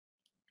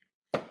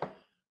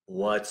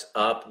What's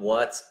up?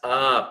 What's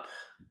up?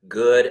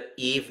 Good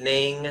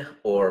evening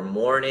or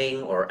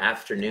morning or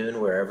afternoon,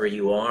 wherever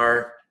you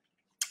are.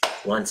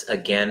 Once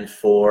again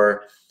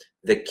for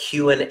the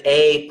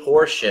Q&A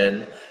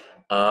portion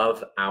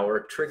of our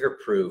trigger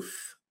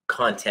proof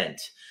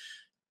content.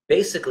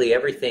 Basically,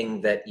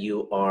 everything that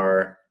you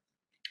are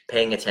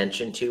paying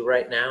attention to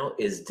right now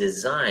is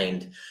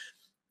designed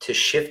to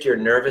shift your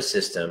nervous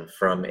system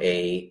from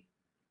a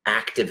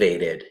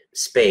activated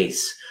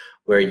space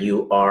where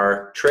you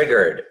are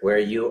triggered, where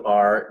you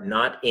are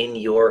not in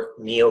your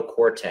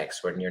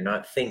neocortex, when you're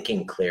not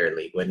thinking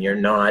clearly, when you're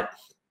not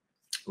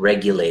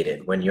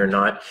regulated, when you're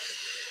not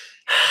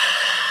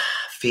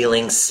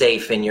feeling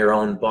safe in your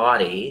own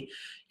body,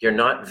 you're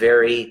not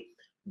very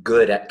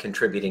good at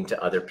contributing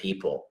to other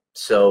people.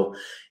 So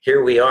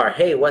here we are.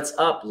 Hey, what's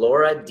up?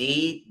 Laura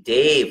D,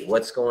 Dave,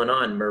 what's going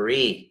on?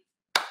 Marie,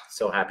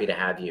 so happy to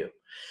have you.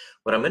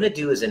 What I'm going to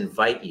do is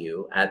invite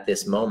you at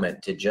this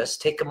moment to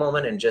just take a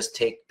moment and just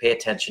pay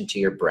attention to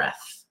your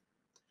breath.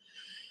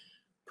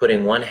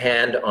 Putting one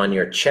hand on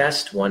your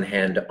chest, one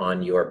hand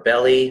on your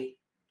belly.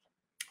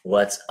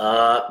 What's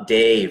up,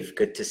 Dave?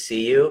 Good to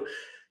see you.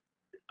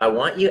 I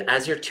want you,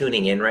 as you're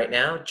tuning in right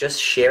now,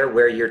 just share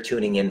where you're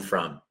tuning in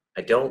from.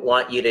 I don't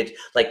want you to,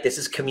 like, this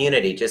is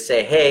community. Just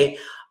say, hey,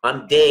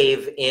 I'm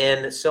Dave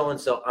in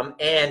so-and-so. I'm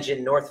Ange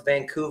in North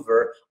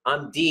Vancouver.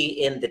 I'm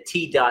D in the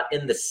T dot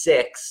in the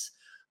 6.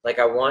 Like,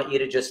 I want you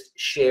to just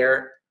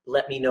share,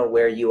 let me know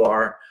where you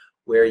are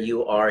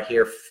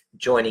here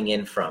joining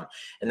in from.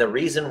 And the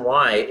reason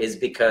why is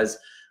because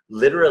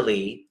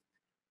literally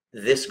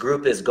this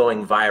group is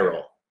going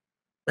viral.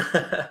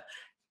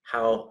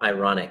 How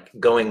ironic,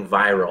 going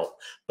viral.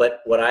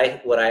 But what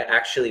I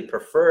actually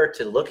prefer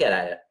to look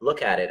at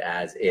it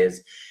as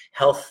is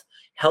health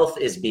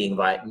is being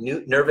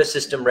nervous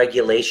system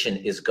regulation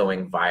is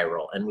going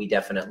viral, and we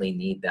definitely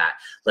need that.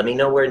 Let me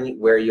know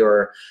where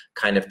you're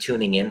kind of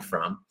tuning in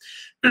from.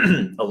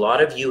 A lot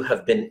of you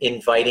have been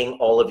inviting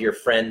all of your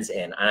friends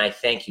in, and I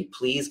thank you.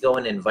 Please go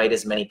and invite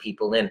as many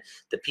people in.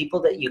 The people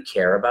that you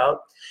care about,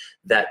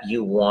 that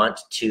you want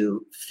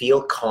to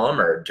feel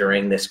calmer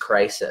during this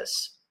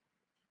crisis.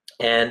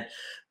 And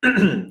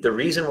the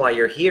reason why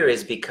you're here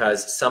is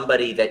because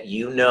somebody that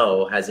you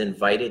know has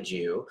invited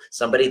you,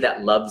 somebody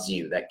that loves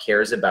you, that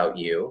cares about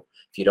you.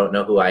 If you don't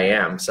know who I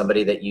am,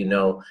 somebody that you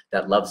know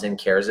that loves and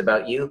cares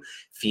about you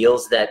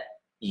feels that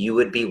you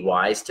would be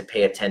wise to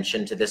pay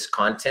attention to this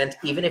content.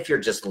 Even if you're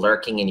just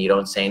lurking and you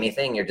don't say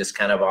anything, you're just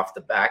kind of off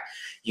the back,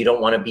 you don't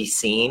want to be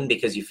seen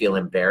because you feel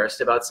embarrassed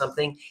about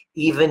something.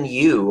 Even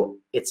you,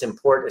 it's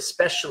important,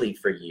 especially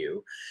for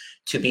you,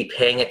 to be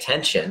paying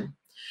attention.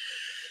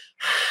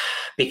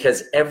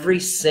 Because every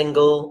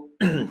single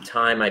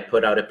time I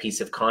put out a piece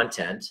of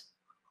content,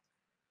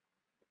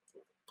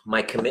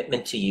 my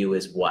commitment to you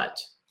is what?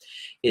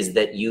 Is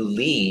that you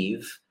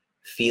leave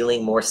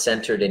feeling more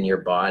centered in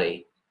your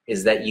body,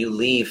 is that you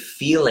leave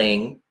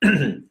feeling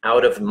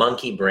out of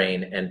monkey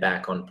brain and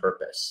back on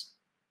purpose.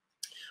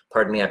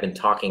 Pardon me, I've been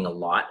talking a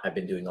lot. I've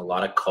been doing a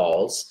lot of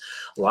calls.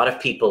 A lot of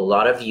people, a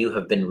lot of you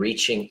have been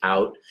reaching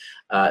out.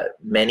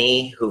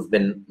 Many who've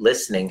been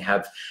listening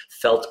have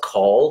felt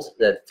called,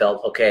 that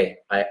felt, okay,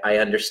 I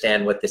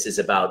understand what this is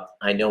about.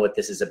 I know what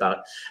this is about.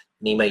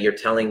 Nima, you're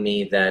telling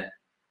me that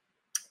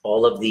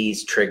all of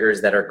these triggers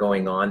that are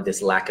going on,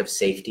 this lack of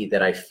safety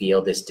that I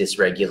feel, this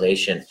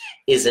dysregulation,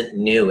 isn't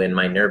new in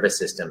my nervous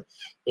system.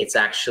 It's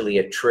actually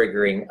a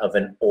triggering of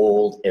an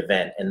old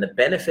event. And the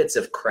benefits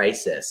of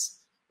crisis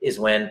is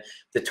when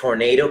the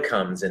tornado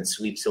comes and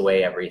sweeps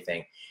away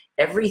everything.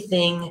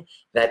 Everything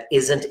that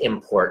isn't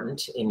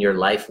important in your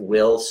life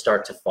will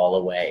start to fall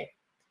away.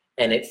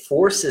 And it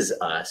forces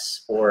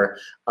us, or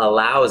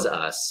allows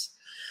us,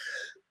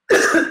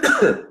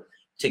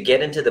 to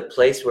get into the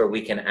place where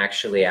we can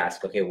actually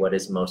ask, okay, what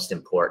is most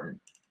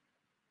important?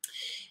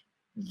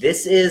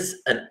 This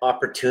is an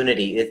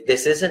opportunity.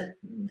 This isn't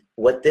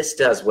what this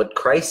does. What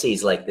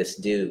crises like this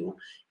do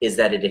is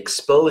that it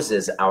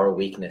exposes our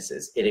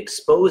weaknesses. It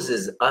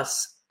exposes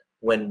us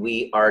when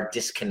we are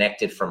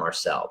disconnected from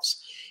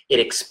ourselves. It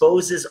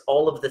exposes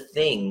all of the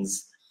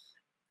things,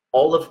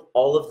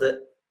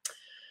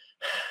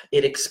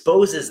 it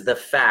exposes the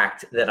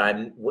fact that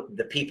I'm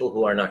the people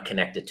who are not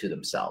connected to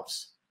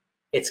themselves.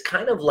 It's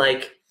kind of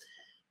like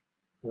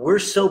we're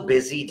so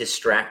busy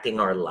distracting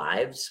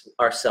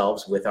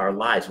ourselves with our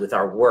lives, with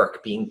our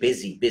work, being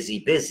busy,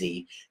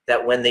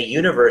 that when the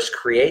universe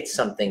creates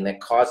something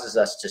that causes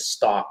us to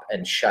stop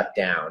and shut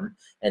down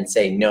and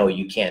say, no,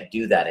 you can't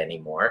do that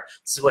anymore.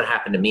 This is what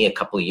happened to me a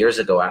couple of years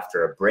ago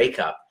after a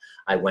breakup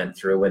I went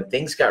through, when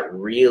things got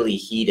really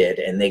heated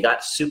and they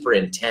got super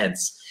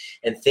intense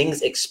and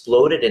things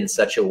exploded in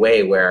such a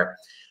way where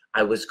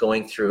I was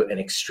going through an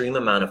extreme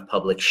amount of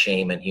public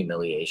shame and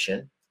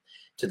humiliation,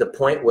 to the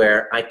point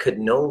where I could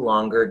no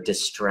longer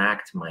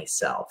distract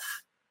myself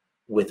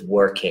with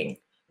working,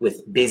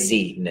 with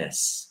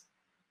busyness.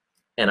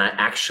 And I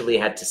actually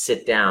had to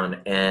sit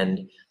down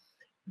and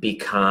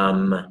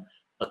become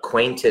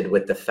acquainted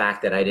with the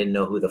fact that I didn't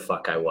know who the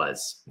fuck I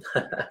was.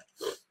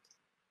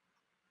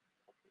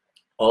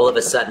 all of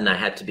a sudden I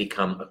had to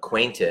become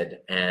acquainted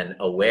and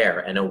aware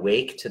and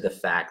awake to the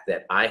fact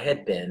that I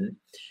had been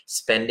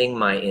spending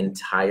my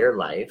entire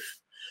life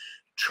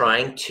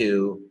trying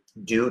to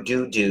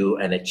do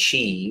and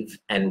achieve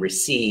and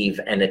receive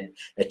and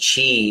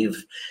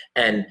achieve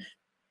and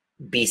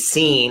be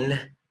seen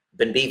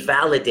and be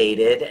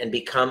validated and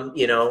become,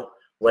 you know,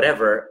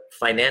 whatever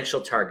financial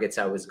targets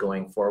I was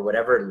going for,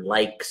 whatever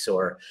likes,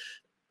 or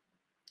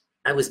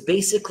I was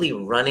basically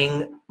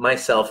running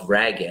myself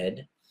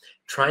ragged,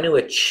 trying to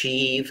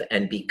achieve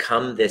and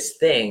become this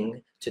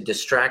thing to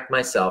distract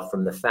myself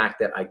from the fact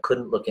that I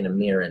couldn't look in a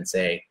mirror and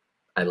say,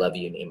 I love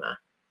you, Nima.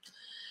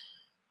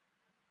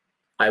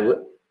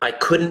 I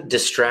couldn't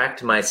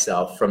distract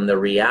myself from the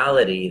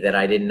reality that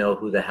I didn't know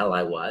who the hell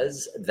I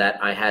was, that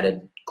I had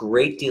a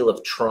great deal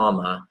of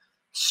trauma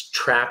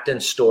trapped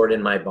and stored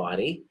in my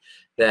body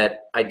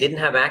that I didn't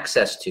have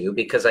access to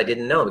because I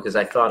didn't know, because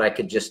I thought I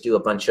could just do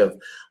a bunch of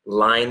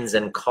lines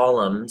and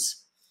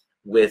columns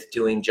with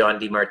doing John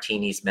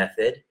Demartini's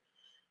method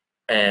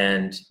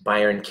and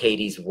Byron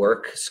Katie's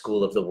work,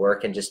 School of the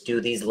Work, and just do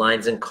these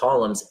lines and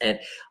columns. And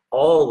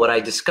all what I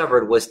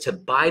discovered was to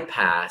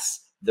bypass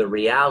the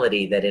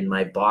reality that in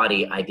my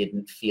body I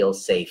didn't feel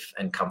safe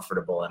and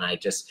comfortable, and I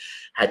just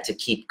had to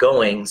keep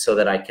going so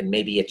that I can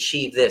maybe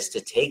achieve this,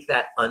 to take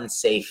that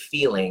unsafe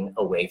feeling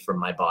away from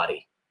my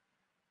body.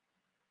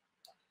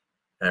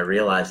 And I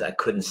realized I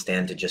couldn't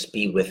stand to just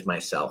be with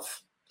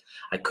myself.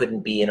 I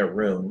couldn't be in a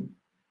room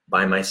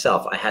by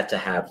myself. I had to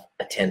have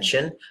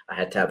attention. I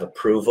had to have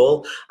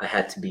approval. I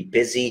had to be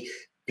busy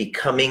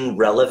becoming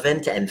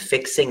relevant and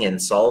fixing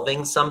and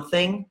solving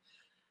something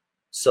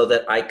so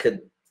that I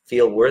could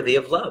feel worthy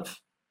of love.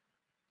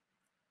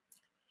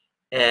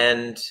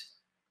 And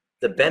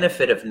the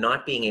benefit of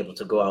not being able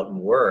to go out and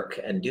work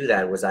and do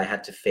that was I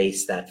had to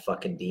face that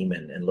fucking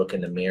demon and look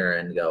in the mirror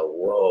and go,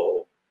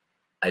 whoa,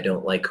 I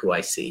don't like who I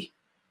see.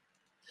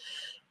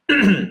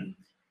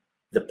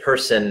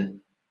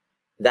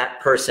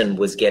 That person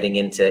was getting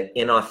into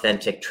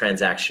inauthentic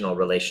transactional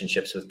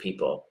relationships with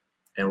people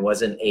and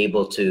wasn't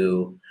able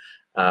to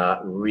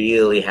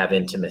really have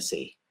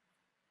intimacy.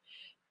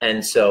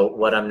 And so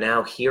what I'm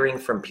now hearing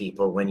from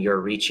people when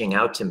you're reaching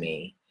out to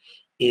me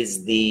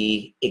is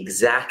the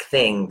exact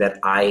thing that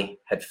I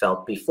had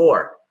felt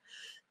before,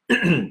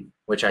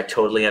 which I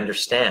totally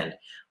understand.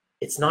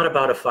 It's not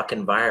about a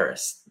fucking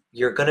virus.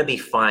 You're going to be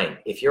fine.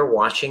 If you're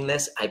watching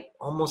this, I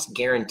almost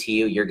guarantee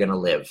you you're going to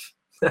live.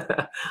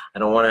 I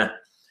don't want to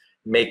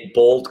make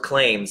bold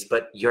claims,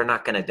 but you're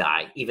not going to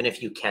die, even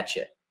if you catch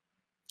it.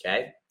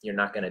 Okay? You're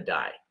not going to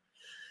die.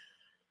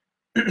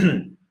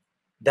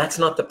 That's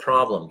not the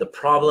problem. The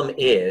problem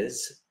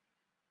is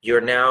you're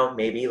now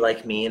maybe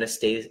like me in a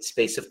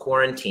space of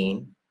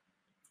quarantine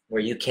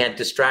where you can't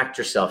distract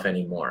yourself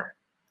anymore.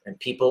 And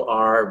people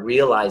are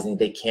realizing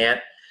they can't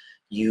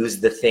use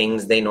the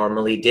things they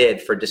normally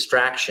did for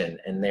distraction,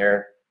 and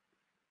they're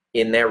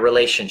in their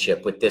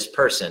relationship with this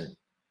person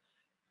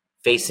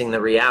facing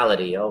the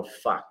reality, oh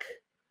fuck,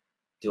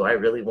 do I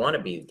really want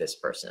to be this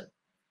person?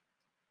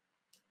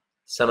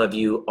 Some of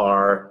you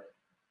are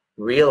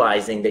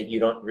realizing that you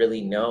don't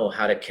really know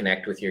how to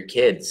connect with your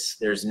kids.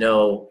 There's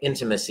no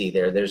intimacy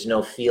there. There's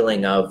no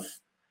feeling of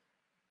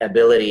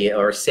ability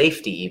or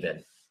safety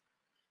even.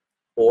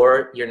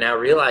 Or you're now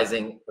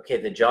realizing,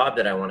 okay, the job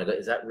that I want to go,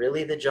 is that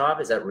really the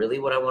job? Is that really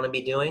what I want to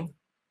be doing?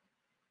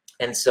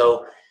 And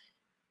so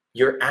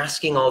you're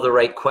asking all the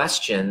right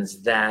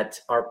questions that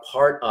are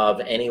part of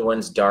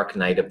anyone's dark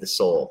night of the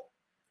soul.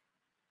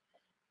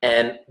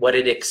 And what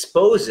it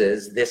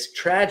exposes, this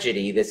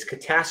tragedy, this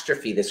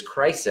catastrophe, this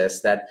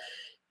crisis that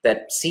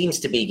seems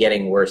to be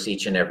getting worse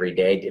each and every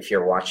day. If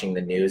you're watching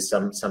the news,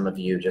 some of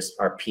you just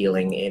are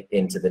peeling it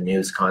into the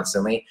news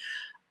constantly.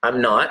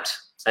 I'm not.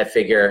 I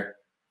figure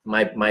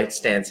my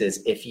stance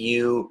is if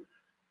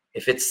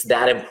it's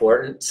that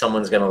important,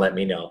 someone's going to let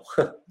me know.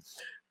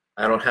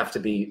 I don't have to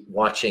be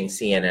watching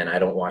CNN. I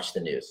don't watch the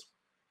news.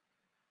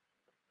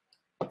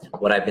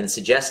 What I've been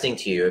suggesting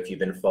to you, if you've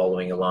been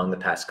following along the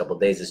past couple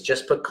of days, is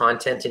just put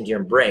content into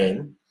your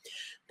brain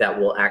that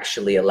will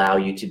actually allow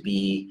you to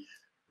be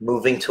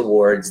moving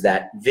towards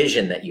that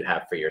vision that you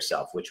have for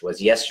yourself, which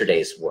was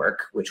yesterday's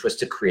work, which was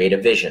to create a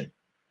vision.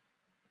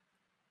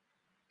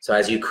 So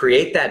as you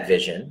create that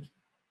vision,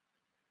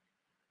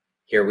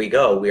 here we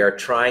go. We are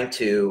trying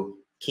to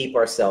keep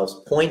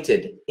ourselves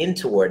pointed in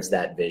towards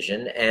that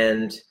vision,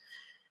 and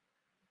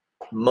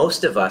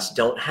most of us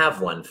don't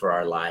have one for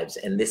our lives,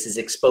 and this is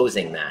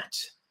exposing that.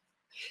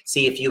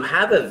 See, if you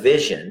have a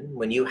vision,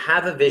 when you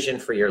have a vision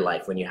for your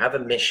life, when you have a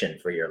mission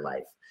for your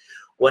life,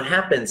 what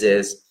happens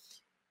is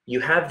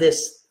you have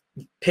this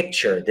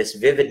picture, this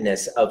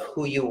vividness of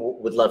who you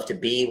would love to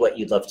be, what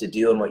you'd love to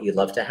do, and what you'd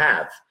love to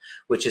have,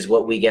 which is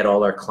what we get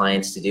all our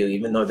clients to do,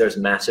 even though there's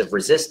massive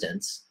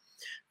resistance.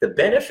 The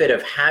benefit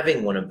of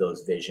having one of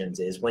those visions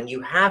is when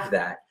you have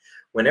that,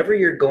 whenever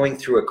you're going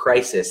through a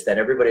crisis that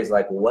everybody's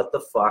like, what the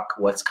fuck,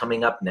 what's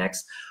coming up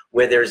next,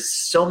 where there's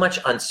so much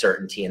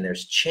uncertainty and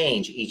there's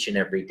change each and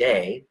every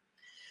day,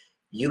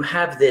 you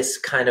have this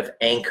kind of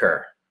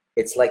anchor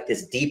It's like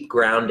this deep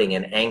grounding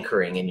and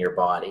anchoring in your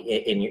body,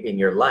 in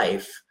your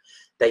life,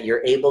 that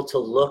you're able to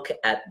look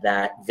at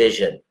that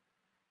vision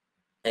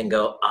and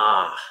go,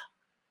 ah,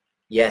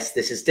 yes,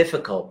 this is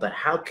difficult, but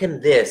how can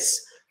this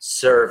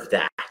serve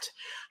that?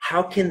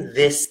 How can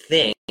this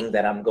thing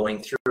that I'm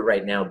going through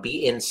right now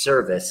be in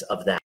service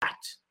of that?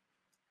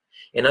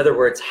 In other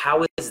words,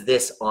 how is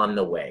this on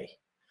the way?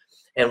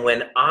 And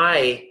when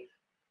I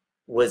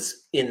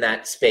was in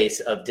that space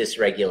of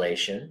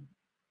dysregulation,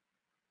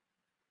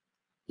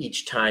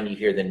 each time you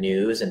hear the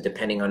news, and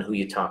depending on who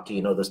you talk to,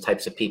 you know, those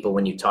types of people,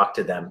 when you talk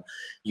to them,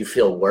 you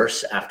feel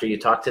worse after you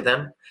talk to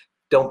them.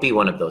 Don't be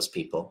one of those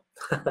people.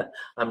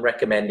 I'm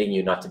recommending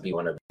you not to be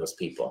one of those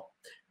people.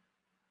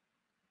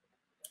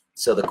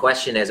 So the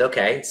question is,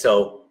 okay,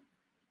 so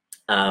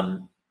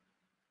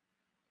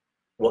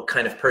what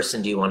kind of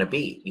person do you want to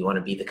be? You want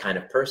to be the kind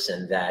of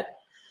person that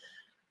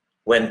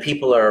when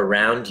people are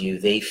around you,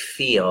 they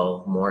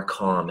feel more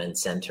calm and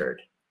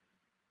centered.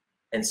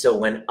 And so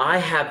when I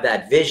have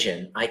that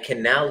vision, I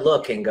can now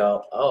look and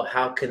go, oh,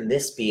 how can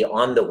this be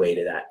on the way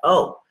to that?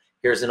 Oh,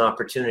 here's an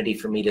opportunity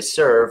for me to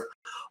serve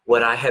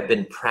what I have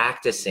been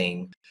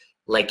practicing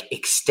like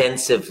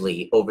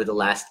extensively over the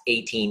last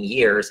 18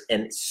 years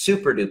and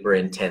super duper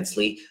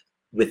intensely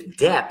with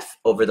depth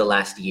over the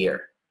last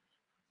year.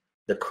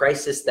 The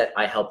crisis that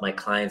I help my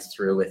clients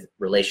through with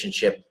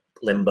relationship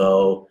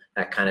limbo,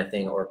 that kind of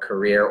thing, or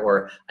career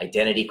or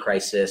identity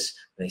crisis,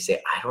 when they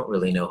say, I don't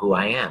really know who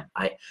I am.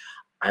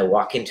 I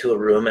walk into a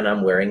room and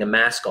I'm wearing a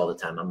mask all the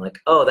time. I'm like,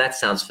 oh, that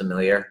sounds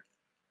familiar.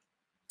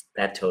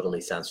 That totally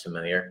sounds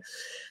familiar.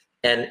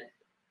 And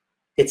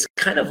it's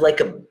kind of like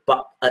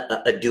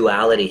a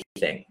duality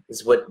thing.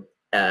 Is what,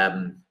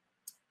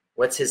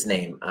 what's his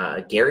name?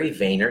 Gary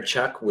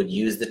Vaynerchuk would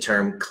use the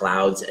term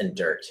clouds and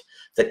dirt.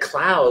 The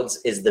clouds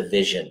is the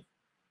vision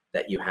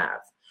that you have.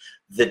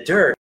 The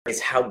dirt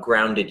is how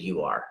grounded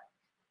you are,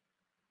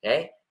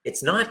 okay?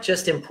 It's not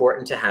just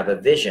important to have a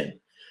vision.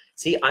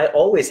 See, I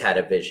always had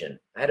a vision.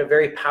 I had a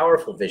very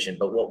powerful vision,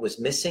 but what was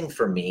missing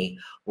for me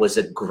was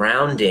a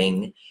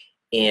grounding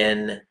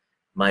in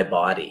my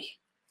body,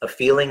 a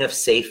feeling of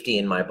safety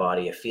in my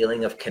body, a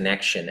feeling of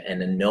connection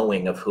and a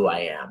knowing of who I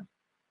am,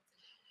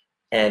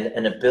 and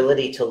an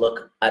ability to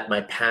look at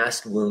my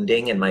past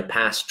wounding and my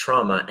past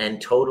trauma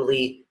and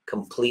totally,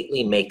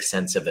 completely make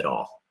sense of it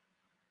all.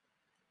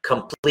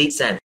 Complete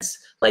sense,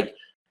 like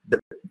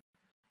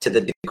to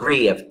the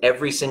degree of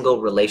every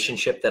single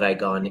relationship that I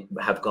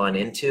have gone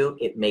into,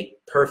 it make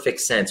perfect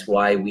sense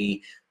why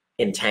we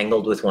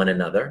entangled with one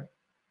another.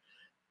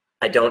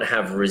 I don't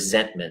have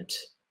resentment.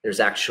 There's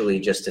actually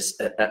just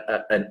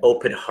an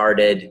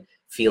open-hearted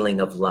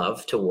feeling of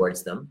love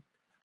towards them.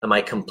 Am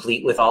I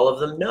complete with all of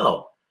them?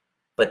 No,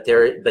 but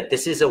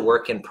this is a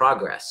work in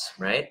progress,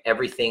 right?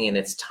 Everything in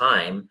its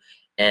time.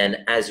 And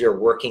as you're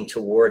working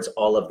towards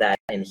all of that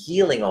and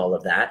healing all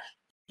of that,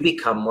 you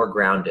become more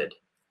grounded.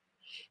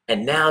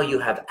 And now you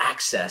have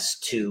access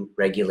to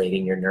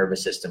regulating your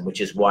nervous system,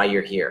 which is why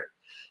you're here.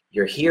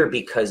 You're here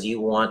because you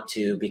want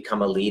to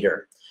become a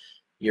leader.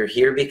 You're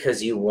here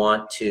because you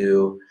want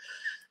to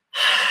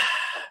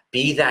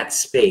be that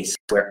space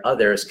where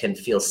others can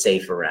feel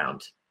safe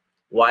around.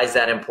 Why is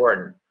that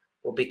important?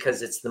 Well,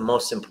 because it's the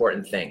most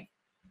important thing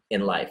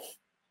in life.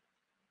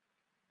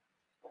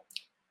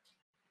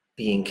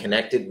 Being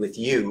connected with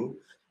you,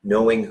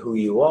 knowing who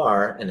you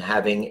are, and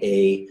having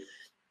a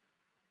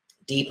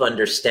deep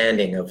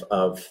understanding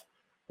of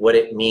what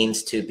it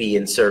means to be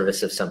in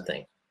service of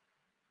something.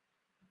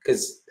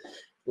 Because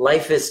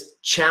life is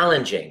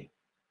challenging,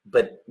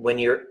 but when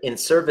you're in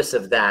service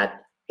of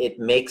that, it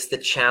makes the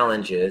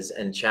challenges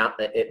and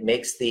it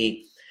makes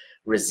the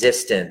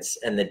resistance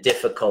and the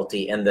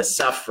difficulty and the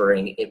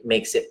suffering, it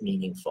makes it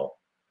meaningful.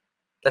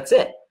 That's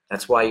it.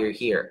 That's why you're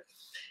here.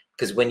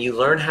 Because when you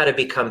learn how to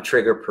become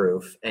trigger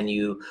proof and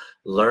you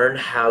learn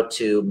how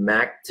to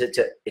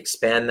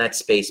expand that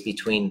space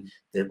between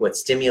the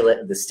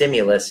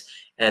stimulus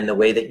and the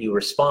way that you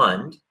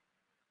respond,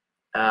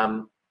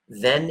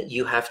 then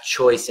you have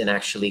choice in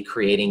actually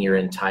creating your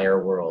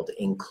entire world,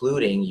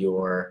 including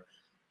your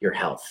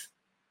health.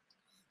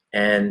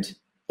 And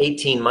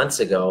 18 months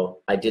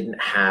ago, I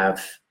didn't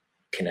have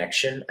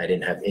connection. I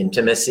didn't have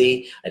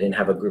intimacy. I didn't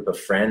have a group of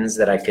friends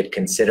that I could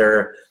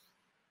consider,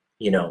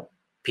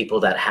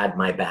 people that had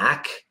my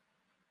back,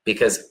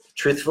 because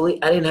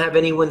truthfully, I didn't have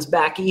anyone's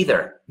back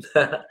either.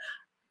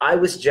 I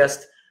was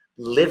just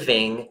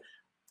I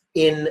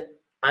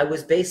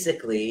was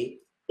basically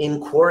in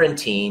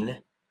quarantine.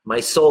 My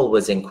soul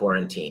was in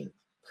quarantine.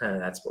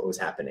 That's what was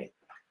happening.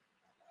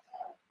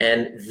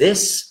 And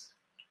this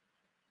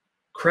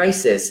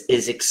crisis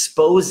is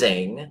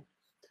exposing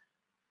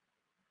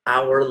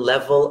our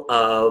level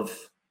of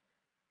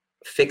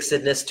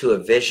fixedness to a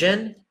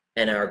vision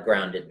and our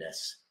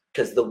groundedness.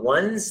 Because the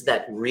ones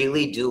that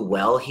really do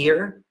well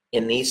here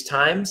in these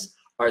times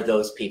are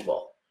those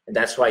people. And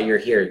that's why you're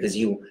here, because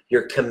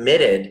you're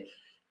committed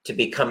to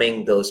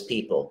becoming those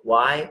people.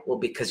 Why? Well,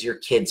 because your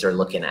kids are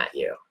looking at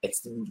you.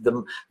 It's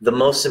the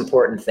most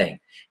important thing,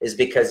 is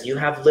because you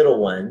have little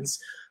ones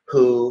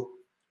who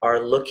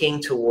are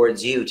looking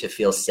towards you to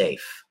feel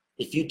safe.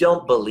 If you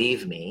don't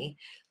believe me,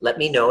 let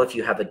me know if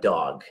you have a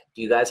dog.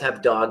 Do you guys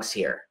have dogs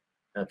here?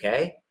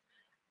 Okay.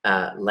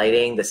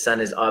 Lighting, the sun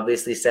is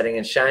obviously setting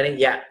and shining.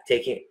 Yeah,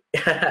 taking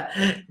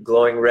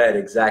glowing red.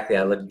 Exactly.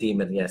 I look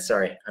demon. Yeah,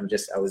 sorry.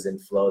 I was in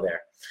flow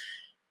there.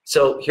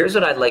 So here's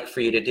what I'd like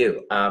for you to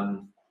do. I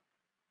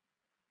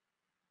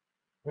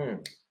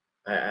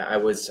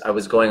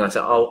was going on,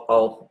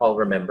 so I'll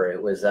remember.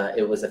 It was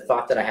a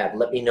thought that I had.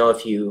 Let me know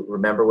if you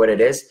remember what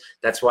it is.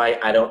 That's why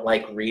I don't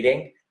like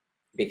reading,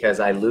 because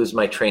I lose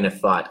my train of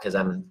thought because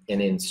I'm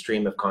in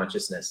stream of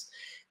consciousness.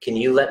 Can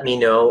you let me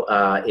know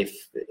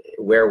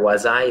where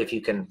was I? If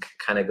you can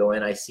kind of go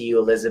in. I see you,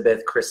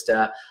 Elizabeth,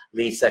 Krista,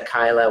 Lisa,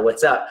 Kyla.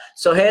 What's up?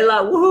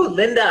 Sohela, woohoo,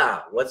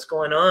 Linda. What's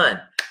going on?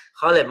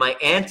 Khalid, my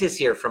aunt is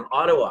here from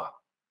Ottawa.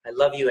 I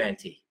love you,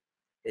 Auntie.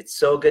 It's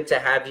so good to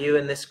have you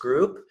in this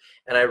group,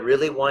 and I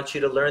really want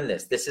you to learn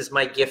this. This is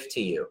my gift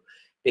to you,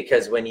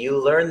 because when you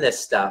learn this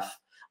stuff,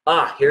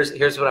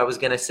 here's what I was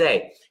going to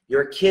say.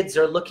 Your kids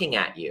are looking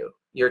at you.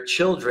 Your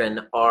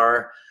children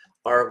are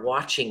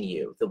watching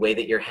you, the way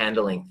that you're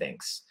handling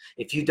things.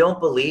 If you don't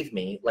believe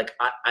me, like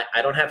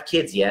I don't have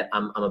kids yet.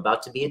 I'm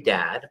about to be a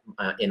dad.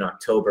 In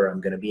October, I'm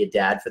going to be a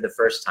dad for the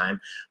first time.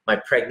 My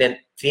pregnant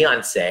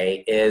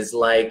fiance is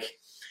like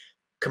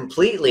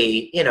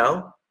completely,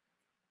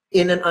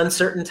 in an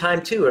uncertain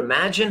time too.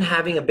 Imagine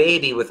having a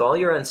baby with all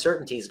your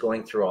uncertainties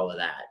going through all of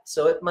that.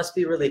 So it must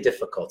be really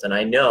difficult. And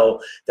I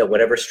know that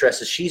whatever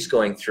stresses she's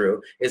going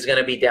through is going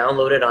to be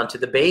downloaded onto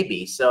the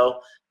baby. So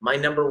my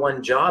number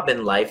one job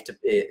in life to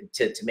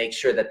make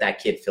sure that that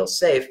kid feels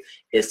safe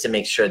is to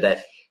make sure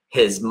that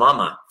his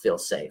mama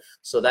feels safe.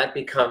 So that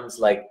becomes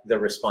like the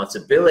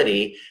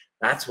responsibility.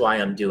 That's why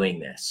I'm doing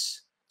this.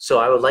 So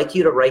I would like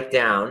you to write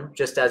down,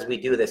 just as we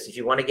do this, if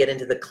you want to get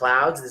into the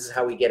clouds, this is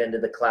how we get into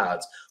the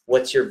clouds.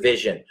 What's your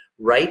vision?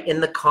 Write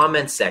in the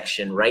comment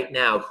section right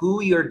now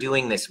who you're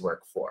doing this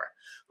work for,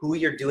 who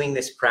you're doing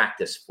this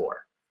practice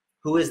for.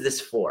 Who is this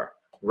for?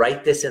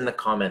 Write this in the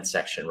comment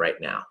section right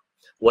now.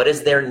 What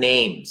is their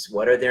names?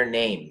 What are their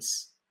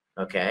names?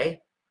 Okay?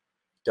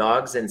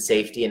 Dogs and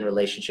safety in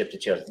relationship to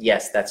children.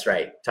 Yes, that's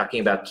right.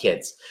 Talking about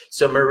kids.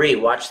 So Marie,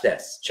 watch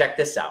this. Check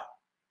this out.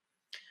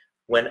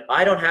 When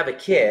I don't have a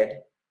kid,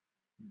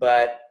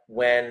 but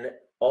when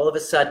all of a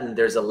sudden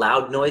there's a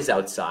loud noise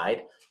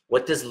outside,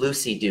 what does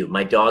Lucy do?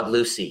 My dog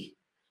Lucy.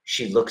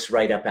 She looks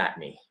right up at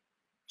me.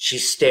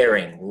 She's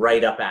staring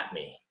right up at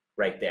me,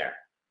 right there.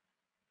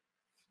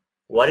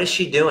 What is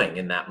she doing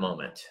in that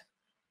moment?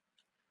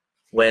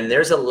 When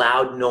there's a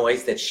loud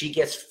noise that she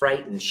gets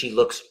frightened, she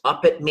looks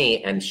up at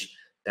me, and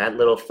that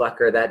little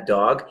fucker, that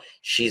dog,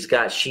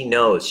 she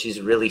knows,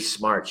 she's really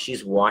smart.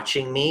 She's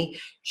watching me.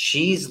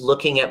 She's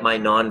looking at my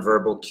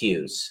nonverbal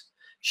cues.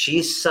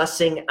 She's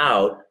sussing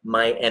out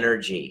my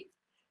energy.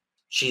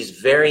 She's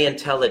very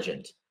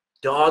intelligent.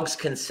 Dogs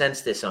can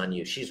sense this on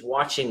you. She's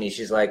watching me.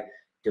 She's like,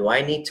 do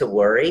I need to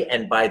worry?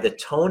 And by the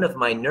tone of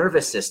my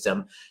nervous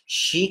system,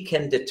 she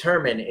can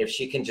determine if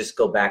she can just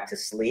go back to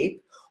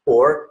sleep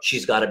or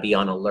she's got to be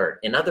on alert.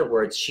 In other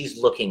words, she's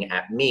looking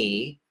at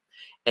me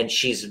and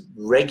she's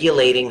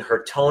regulating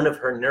her tone of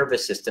her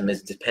nervous system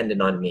is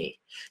dependent on me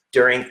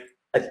during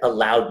a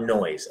loud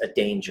noise, a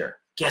danger.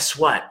 Guess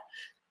what?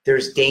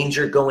 There's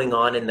danger going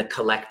on in the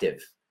collective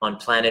on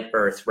planet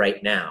Earth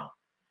right now.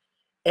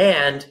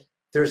 And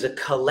there's a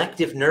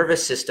collective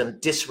nervous system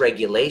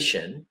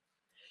dysregulation,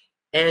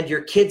 and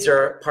your kids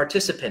are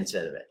participants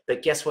of it.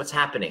 But guess what's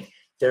happening?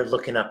 They're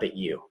looking up at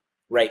you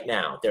right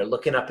now. They're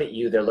looking up at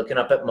you. They're looking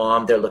up at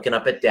mom. They're looking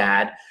up at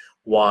dad.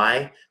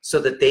 Why? So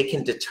that they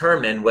can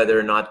determine whether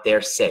or not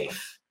they're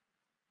safe.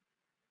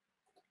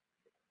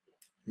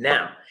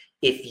 Now,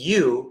 if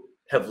you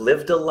have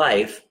lived a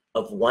life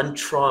of one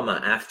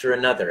trauma after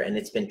another, and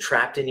it's been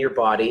trapped in your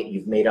body,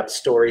 you've made up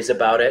stories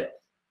about it,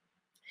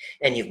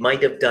 and you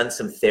might have done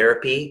some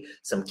therapy,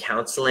 some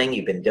counseling,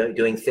 you've been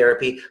doing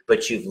therapy,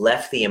 but you've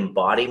left the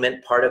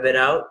embodiment part of it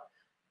out,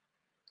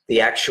 the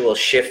actual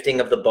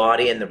shifting of the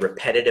body and the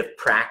repetitive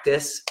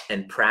practice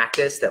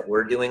that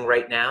we're doing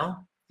right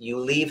now, you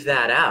leave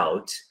that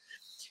out,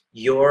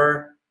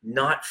 you're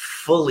not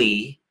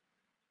fully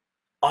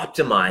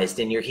optimized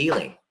in your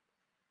healing.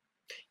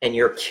 And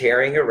you're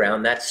carrying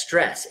around that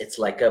stress. It's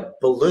like a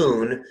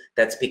balloon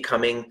that's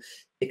becoming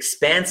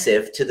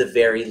expansive to the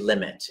very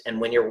limit.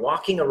 And when you're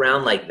walking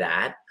around like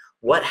that,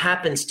 what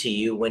happens to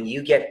you when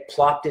you get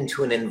plopped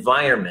into an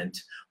environment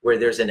where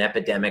there's an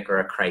epidemic or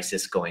a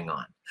crisis going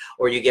on?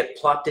 Or you get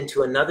plopped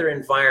into another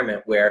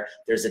environment where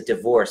there's a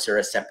divorce or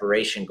a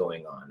separation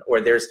going on,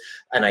 or there's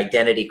an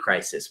identity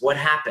crisis. What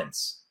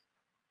happens?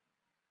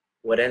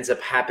 What ends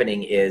up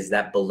happening is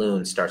that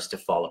balloon starts to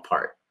fall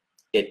apart.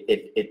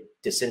 It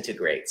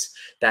disintegrates.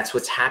 That's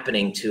what's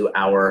happening to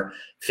our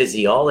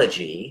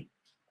physiology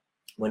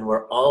when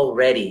we're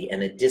already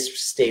in a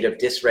state of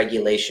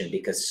dysregulation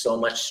because so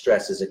much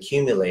stress is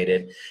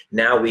accumulated.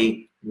 Now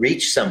we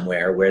reach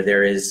somewhere where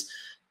there is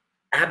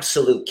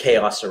absolute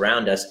chaos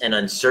around us and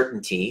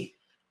uncertainty.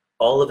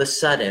 All of a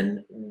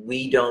sudden,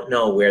 we don't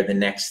know where the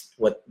next,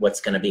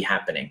 what's going to be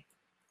happening.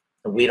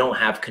 We don't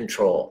have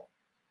control.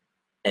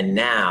 And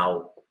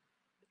now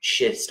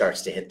shit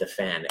starts to hit the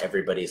fan.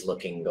 Everybody's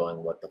looking, going,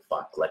 what the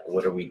fuck? Like,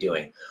 what are we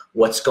doing?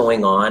 What's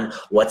going on?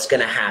 What's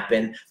going to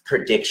happen?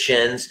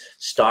 Predictions,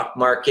 stock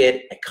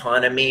market,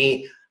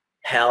 economy,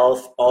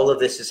 health, all of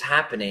this is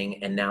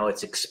happening. And now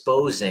it's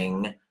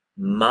exposing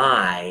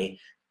my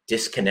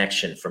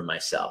disconnection from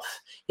myself.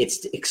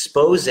 It's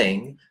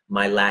exposing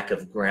my lack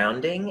of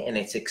grounding, and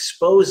it's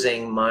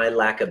exposing my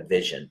lack of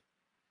vision.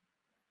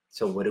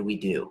 So what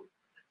do?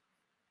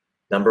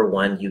 Number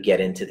one, you get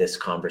into this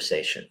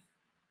conversation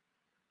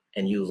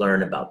and you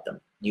learn about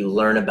them. You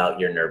learn about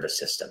your nervous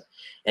system.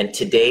 And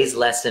today's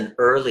lesson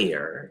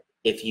earlier,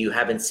 if you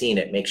haven't seen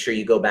it, make sure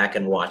you go back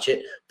and watch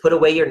it. Put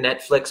away your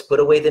Netflix, put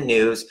away the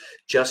news,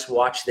 just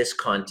watch this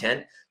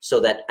content so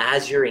that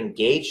as you're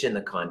engaged in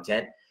the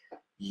content,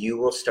 you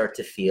will start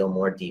to feel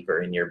more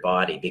deeper in your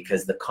body,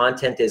 because the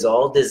content is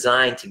all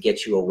designed to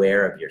get you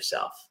aware of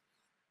yourself.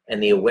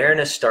 And the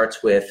awareness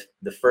starts with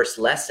the first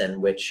lesson,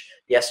 which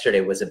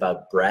yesterday was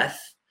about breath,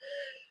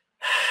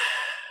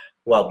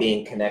 while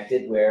being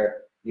connected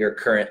where you're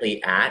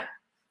currently at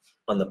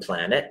on the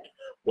planet,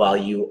 while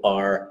you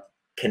are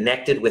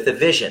connected with a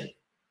vision.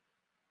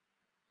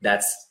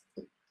 That's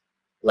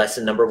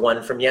lesson number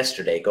one from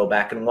yesterday. Go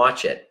back and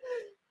watch it.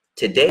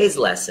 Today's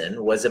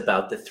lesson was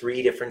about the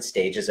 3 different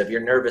stages of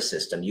your nervous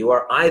system. You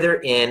are either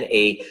in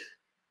a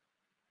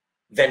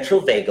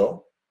ventral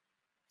vagal,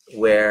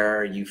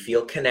 where you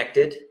feel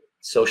connected,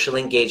 social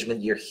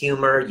engagement, your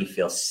humor, you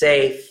feel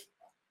safe.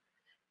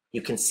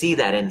 You can see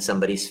that in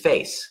somebody's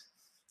face.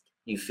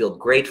 You feel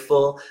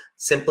grateful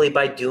simply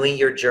by doing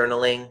your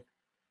journaling,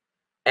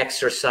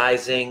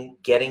 exercising,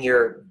 getting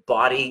your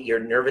body, your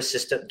nervous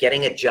system,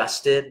 getting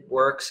adjusted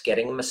works,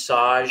 getting a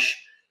massage.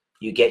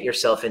 You get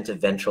yourself into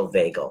ventral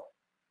vagal.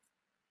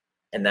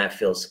 And that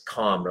feels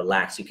calm,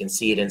 relaxed. You can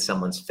see it in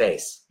someone's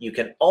face. You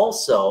can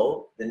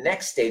also, the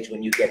next stage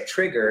when you get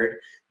triggered,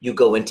 you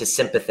go into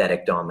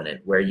sympathetic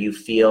dominant, where you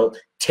feel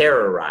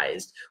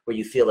terrorized, where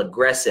you feel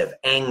aggressive,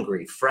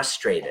 angry,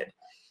 frustrated.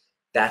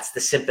 That's the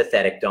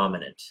sympathetic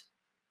dominant.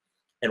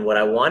 And what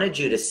I wanted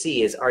you to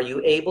see is, are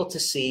you able to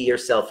see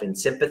yourself in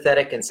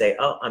sympathetic and say,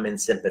 oh, I'm in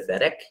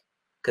sympathetic?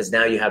 Because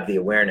now you have the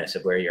awareness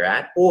of where you're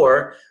at.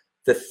 Or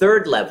the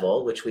third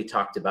level, which we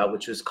talked about,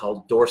 which was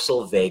called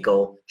dorsal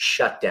vagal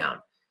shutdown.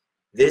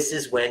 This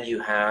is when you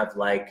have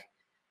like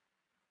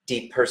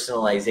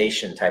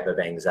depersonalization type of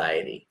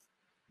anxiety,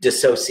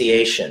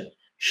 dissociation,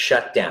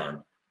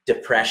 shutdown,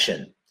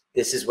 depression.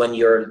 This is when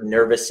your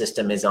nervous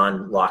system is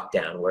on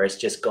lockdown, where it's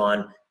just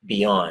gone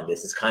beyond.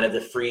 This is kind of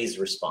the freeze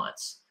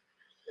response.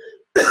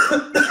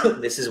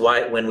 This is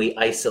why when we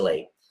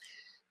isolate,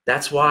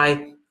 that's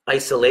why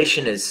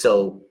isolation is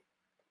so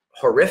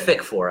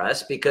horrific for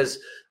us, because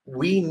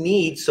we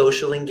need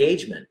social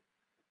engagement.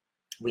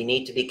 We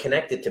need to be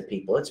connected to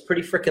people. It's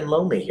pretty freaking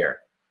lonely here,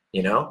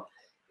 you know?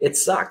 It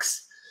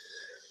sucks.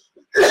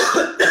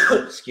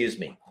 Excuse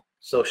me.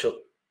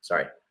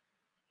 Sorry.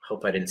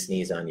 Hope I didn't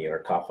sneeze on you or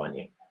cough on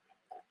you.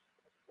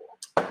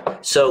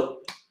 So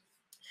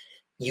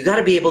you got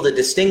to be able to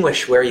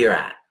distinguish where you're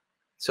at.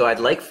 So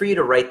I'd like for you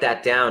to write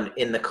that down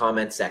in the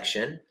comment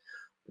section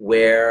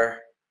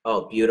where,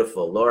 oh,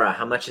 beautiful. Laura,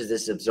 how much is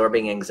this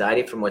absorbing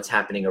anxiety from what's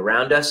happening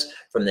around us,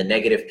 from the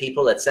negative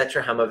people,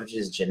 etc.? How much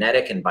is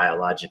genetic and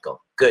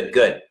biological? Good,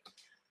 good.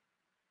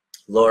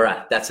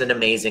 Laura, that's an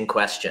amazing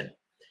question.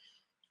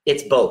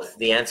 It's both.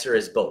 The answer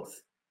is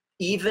both.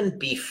 Even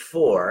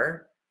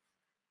before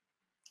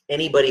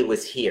anybody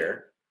was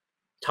here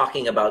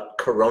talking about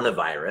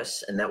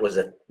coronavirus, and that was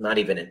not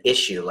even an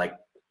issue like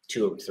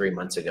 2 or 3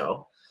 months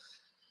ago,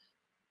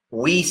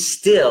 we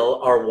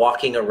still are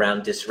walking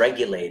around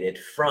dysregulated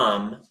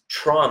from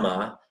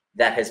trauma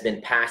that has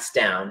been passed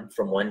down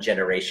from one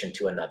generation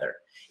to another.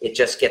 It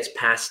just gets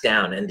passed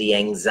down, and the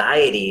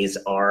anxieties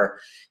are,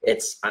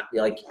 it's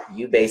like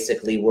you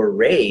basically were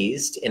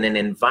raised in an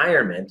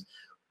environment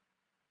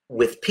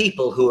with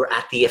people who are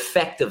at the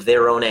effect of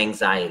their own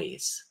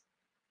anxieties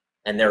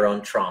and their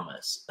own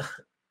traumas,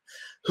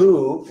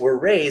 who were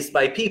raised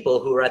by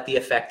people who are at the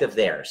effect of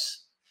theirs.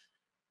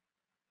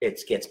 It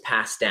gets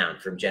passed down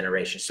from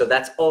generations. So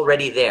that's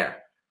already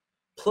there.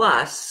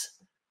 Plus,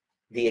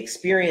 the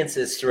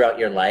experiences throughout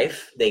your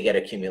life, they get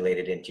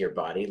accumulated into your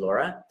body,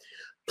 Laura.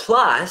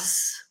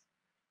 Plus,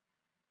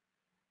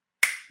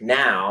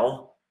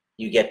 now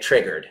you get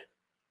triggered.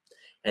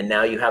 And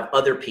now you have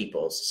other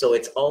people's. So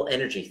it's all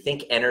energy.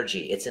 Think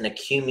energy. It's an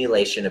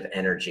accumulation of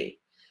energy.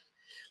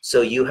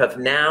 So you have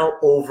now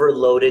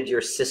overloaded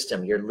your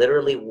system. You're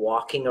literally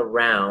walking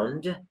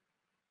around.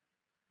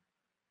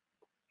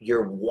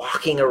 You're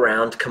walking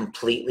around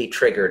completely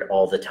triggered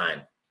all the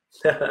time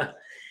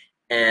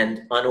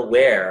and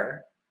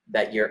unaware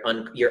that you're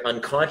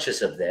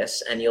unconscious of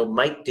this, and you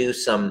might do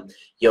some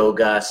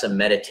yoga, some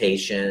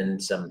meditation,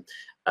 some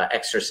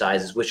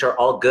exercises, which are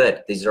all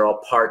good. These are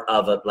all part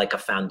of like a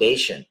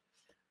foundation,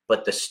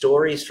 but the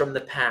stories from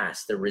the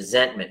past, the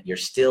resentment, you're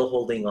still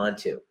holding on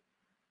to.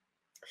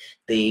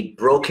 the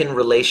broken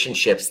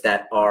relationships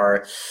that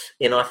are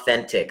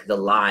inauthentic, the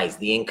lies,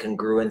 the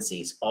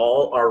incongruencies,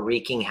 all are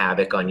wreaking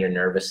havoc on your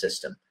nervous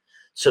system.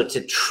 So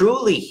to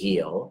truly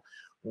heal,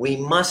 we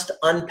must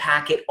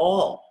unpack it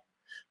all.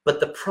 But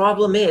the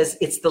problem is,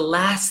 it's the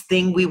last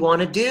thing we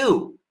want to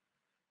do.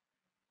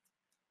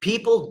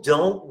 People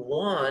don't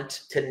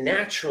want to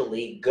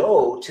naturally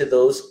go to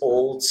those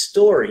old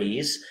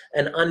stories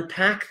and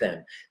unpack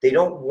them. They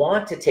don't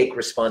want to take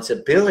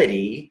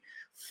responsibility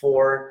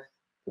for,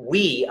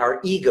 our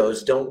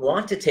egos don't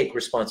want to take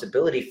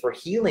responsibility for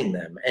healing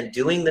them and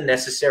doing the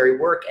necessary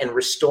work and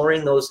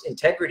restoring those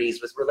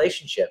integrities with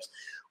relationships.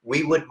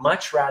 We would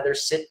much rather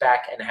sit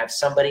back and have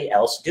somebody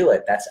else do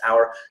it. That's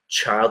our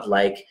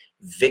childlike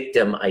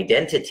victim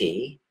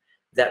identity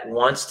that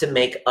wants to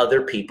make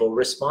other people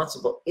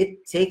responsible.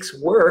 It takes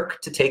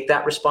work to take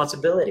that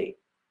responsibility.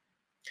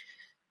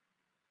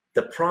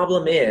 The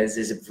problem is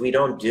if we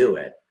don't do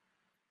it,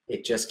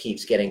 it just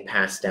keeps getting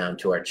passed down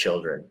to our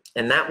children.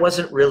 And that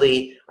wasn't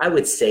really, I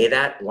would say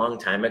that a long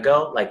time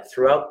ago, like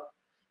throughout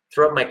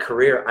my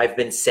career, I've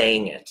been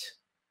saying it.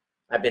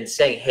 I've been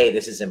saying, hey,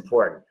 this is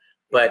important.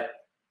 But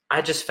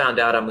I just found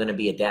out I'm going to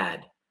be a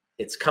dad.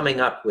 It's coming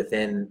up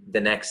within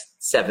the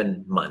next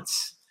 7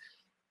 months.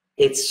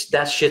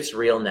 That shit's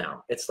real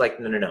now. It's like,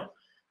 no.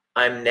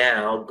 I'm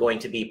now going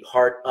to be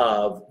part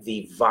of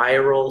the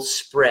viral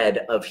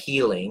spread of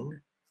healing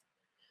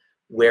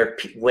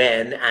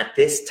when at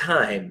this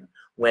time,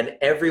 when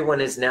everyone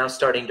is now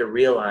starting to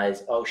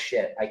realize, oh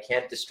shit, I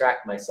can't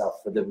distract myself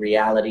for the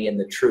reality and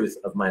the truth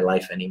of my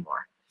life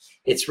anymore.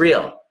 It's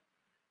real.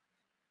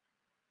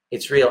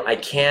 It's real. I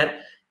can't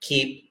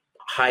keep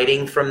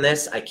hiding from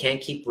this. I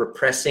can't keep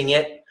repressing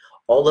it.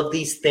 All of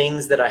these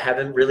things that I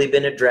haven't really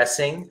been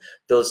addressing,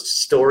 those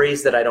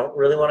stories that I don't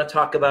really want to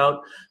talk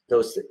about,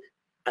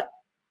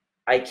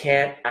 I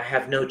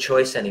have no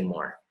choice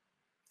anymore.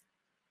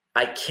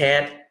 I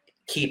can't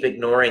keep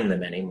ignoring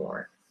them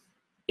anymore.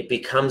 It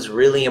becomes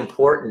really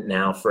important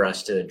now for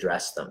us to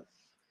address them.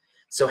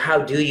 So how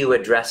do you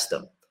address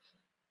them?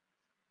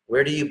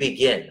 Where do you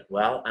begin?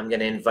 Well, I'm going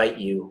to invite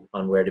you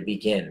on where to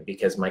begin,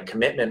 because my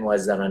commitment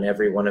was that on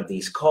every one of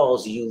these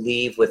calls, you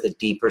leave with a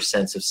deeper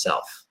sense of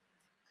self.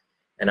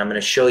 And I'm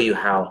going to show you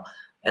how,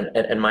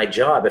 and my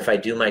job, if I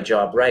do my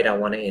job right, I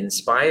want to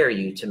inspire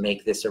you to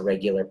make this a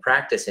regular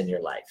practice in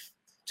your life,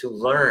 to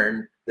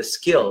learn the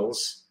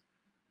skills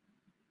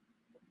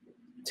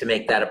to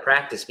make that a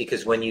practice,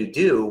 because when you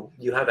do,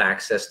 you have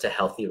access to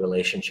healthy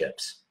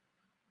relationships.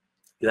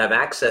 You have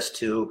access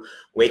to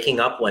waking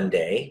up one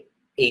day,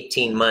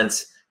 18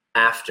 months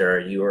after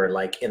you were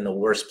like in the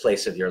worst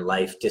place of your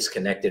life,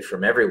 disconnected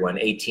from everyone.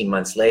 18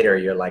 months later,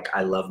 you're like,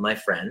 I love my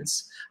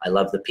friends. I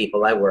love the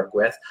people I work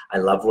with. I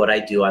love what I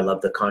do. I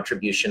love the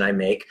contribution I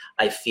make.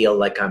 I feel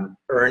like I'm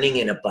earning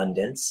in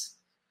abundance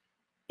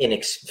in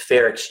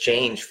fair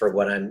exchange for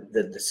what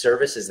the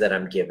services that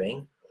I'm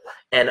giving.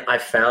 And I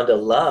found a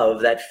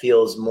love that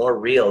feels more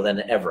real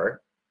than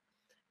ever.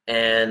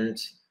 And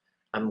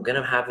I'm going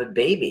to have a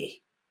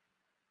baby.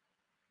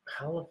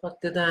 How the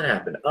fuck did that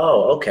happen?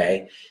 Oh,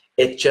 okay.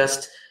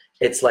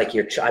 It's like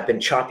I've been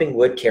chopping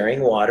wood,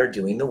 carrying water,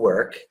 doing the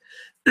work.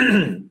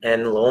 And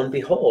lo and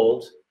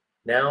behold,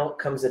 now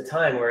comes a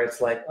time where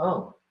it's like,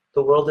 oh,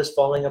 the world is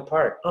falling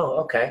apart. Oh,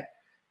 okay.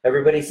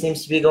 Everybody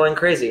seems to be going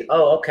crazy.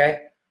 Oh,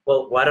 okay.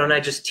 Well, why don't I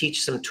just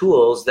teach some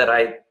tools that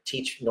I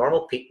teach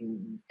normal people,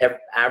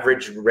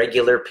 average,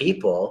 regular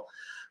people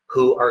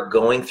who are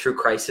going through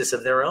crisis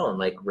of their own,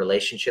 like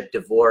relationship,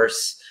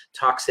 divorce,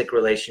 toxic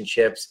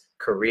relationships,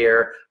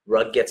 career,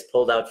 rug gets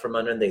pulled out from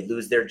under them, they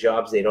lose their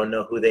jobs, they don't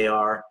know who they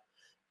are.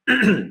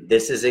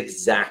 This is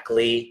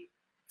exactly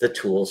the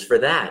tools for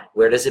that.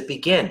 Where does it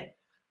begin?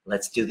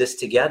 Let's do this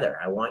together.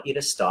 I want you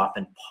to stop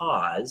and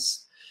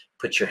pause.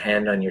 Put your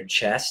hand on your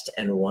chest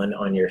and one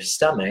on your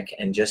stomach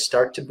and just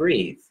start to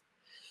breathe.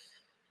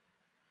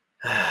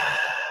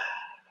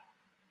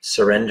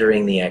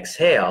 Surrendering the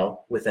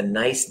exhale with a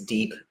nice,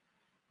 deep,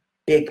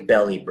 big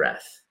belly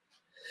breath.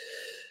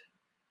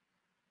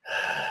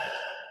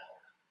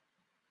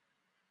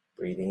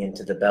 Breathing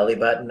into the belly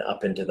button,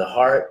 up into the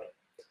heart.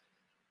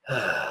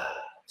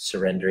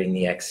 Surrendering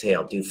the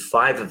exhale. Do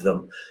 5 of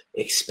them,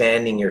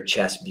 expanding your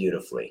chest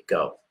beautifully.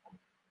 Go.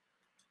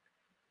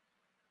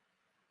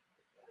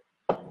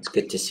 It's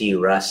good to see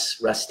you,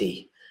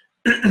 Rusty.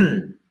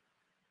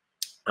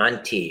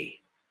 Auntie.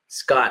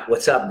 Scott,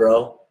 what's up,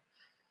 bro?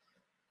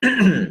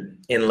 In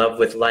love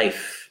with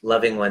life,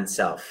 loving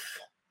oneself.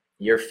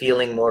 You're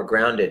feeling more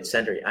grounded,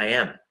 centered. I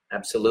am,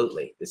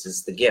 absolutely. This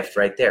is the gift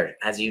right there.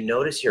 As you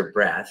notice your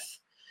breath,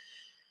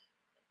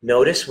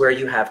 notice where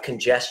you have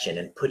congestion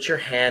and put your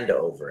hand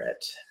over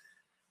it.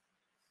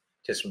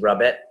 Just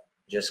rub it.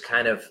 Just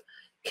kind of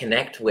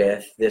connect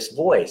with this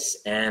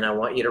voice. And I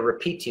want you to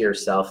repeat to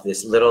yourself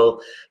this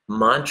little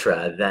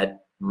mantra that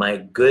my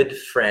good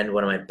friend,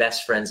 one of my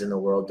best friends in the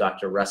world,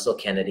 Dr. Russell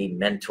Kennedy,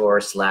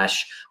 mentor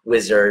 /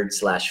 wizard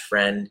 /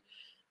 friend.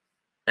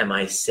 Am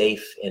I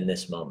safe in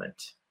this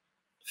moment?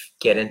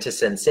 Get into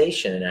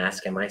sensation and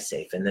ask, am I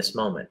safe in this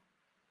moment?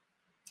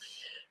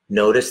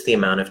 Notice the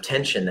amount of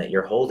tension that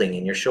you're holding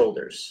in your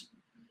shoulders.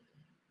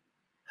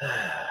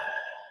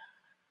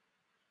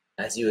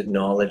 As you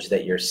acknowledge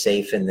that you're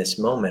safe in this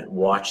moment,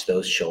 watch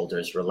those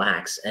shoulders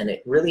relax. And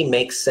it really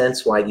makes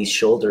sense why these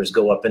shoulders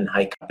go up and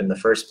hike up in the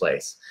first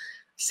place. I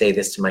say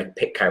this to my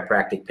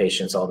chiropractic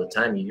patients all the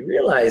time. You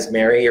realize,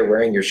 Mary, you're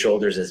wearing your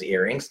shoulders as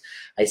earrings.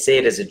 I say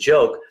it as a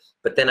joke,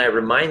 but then I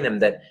remind them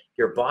that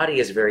your body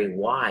is very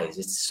wise.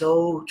 It's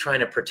so trying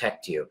to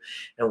protect you.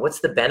 And what's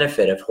the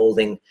benefit of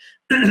holding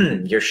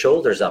your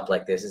shoulders up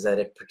like this is that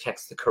it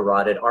protects the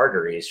carotid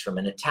arteries from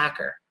an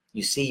attacker.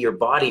 You see, your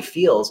body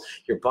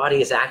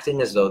is acting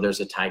as though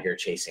there's a tiger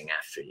chasing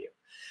after you.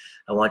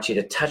 I want you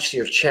to touch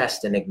your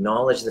chest and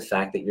acknowledge the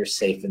fact that you're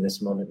safe in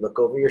this moment. Look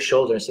over your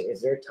shoulder and say,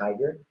 is there a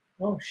tiger?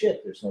 Oh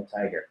shit, there's no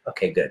tiger.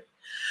 Okay, good.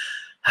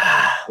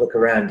 Look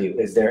around you.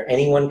 Is there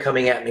anyone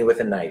coming at me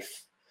with a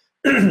knife?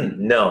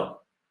 No.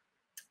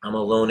 I'm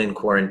alone in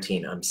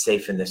quarantine. I'm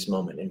safe in this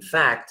moment. In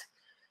fact,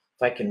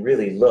 if I can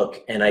really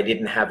look and I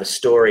didn't have a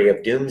story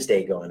of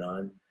doomsday going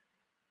on,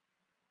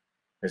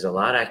 there's a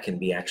lot I can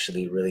be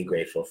actually really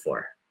grateful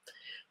for.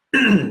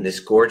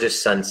 This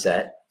gorgeous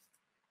sunset,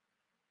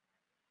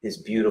 this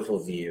beautiful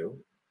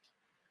view,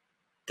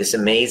 this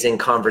amazing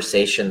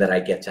conversation that I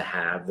get to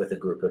have with a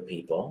group of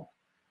people.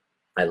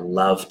 I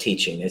love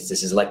teaching this.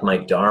 This is like my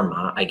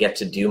dharma. I get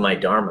to do my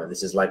dharma.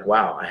 This is like,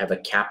 wow, I have a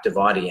captive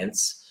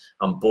audience.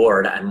 I'm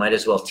bored. I might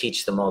as well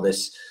teach them all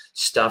this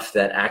stuff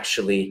that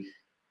actually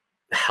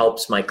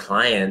helps my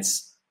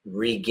clients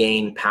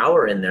regain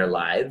power in their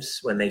lives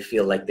when they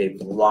feel like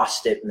they've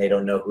lost it and they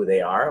don't know who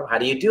they are. How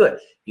do you do it?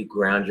 You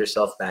ground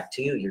yourself back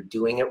to you. You're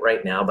doing it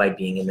right now by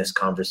being in this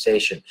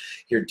conversation.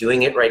 You're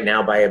doing it right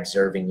now by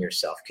observing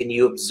yourself. Can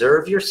you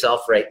observe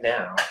yourself right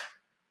now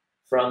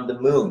from the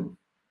moon?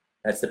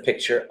 That's the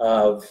picture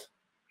of,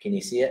 can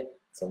you see it?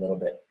 It's a little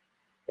bit,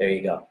 there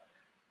you go.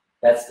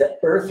 That's the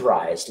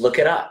Earthrise. Look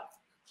it up.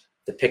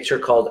 The picture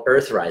called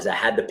Earthrise. I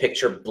had the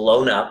picture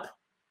blown up.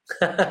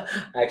 I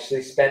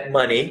actually spent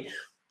money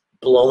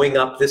blowing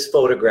up this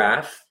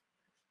photograph,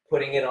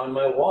 putting it on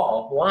my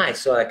wall. Why?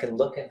 So I can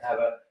look and have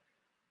a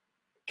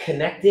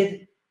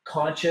connected,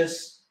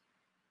 conscious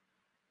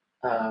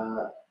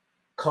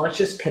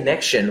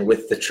connection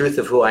with the truth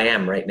of who I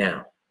am right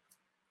now.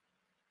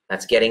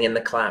 That's getting in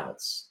the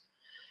clouds.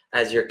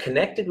 As you're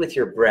connected with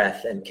your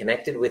breath and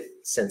connected with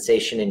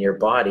sensation in your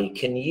body,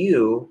 can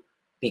you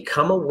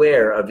become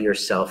aware of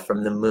yourself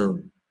from the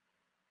moon?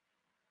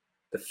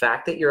 The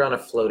fact that you're on a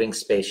floating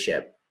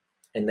spaceship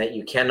and that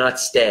you cannot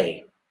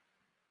stay.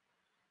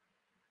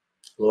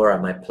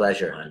 Laura, my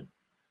pleasure, hon.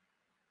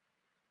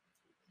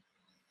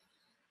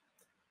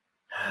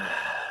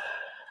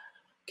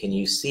 Can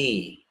you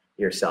see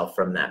yourself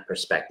from that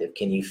perspective?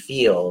 Can you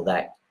feel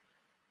that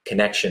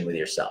connection with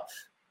yourself?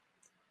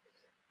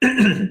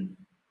 Can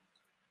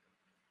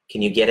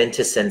you get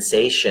into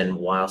sensation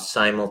while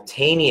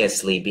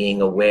simultaneously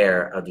being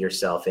aware of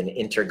yourself in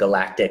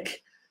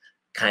intergalactic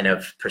kind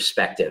of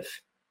perspective?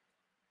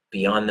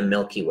 Beyond the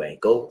Milky Way.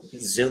 Go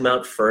zoom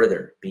out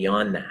further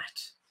beyond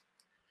that.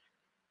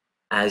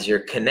 As you're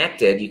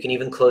connected, you can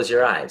even close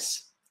your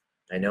eyes.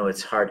 I know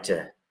it's hard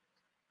to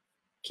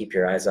keep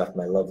your eyes off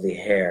my lovely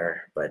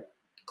hair, but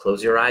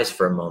close your eyes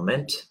for a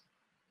moment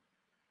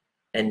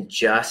and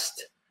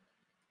just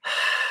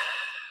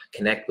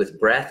connect with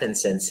breath and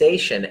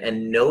sensation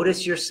and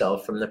notice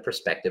yourself from the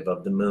perspective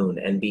of the moon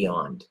and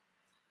beyond.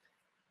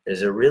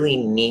 There's a really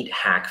neat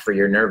hack for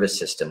your nervous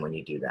system when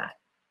you do that.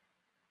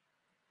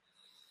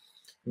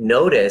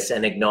 Notice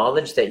and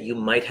acknowledge that you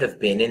might have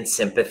been in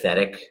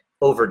sympathetic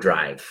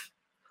overdrive,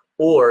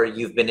 or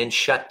you've been in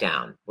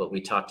shutdown, what we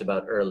talked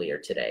about earlier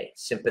today,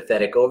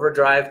 sympathetic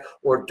overdrive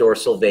or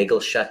dorsal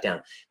vagal shutdown.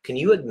 Can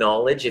you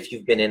acknowledge if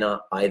you've been in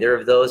either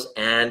of those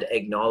and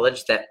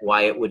acknowledge that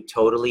why it would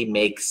totally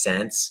make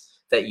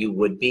sense that you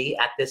would be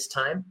at this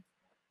time?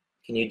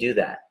 Can you do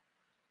that?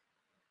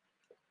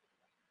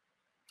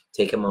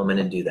 Take a moment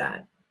and do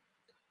that.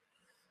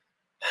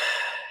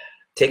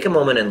 Take a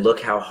moment and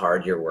look how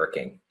hard you're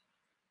working.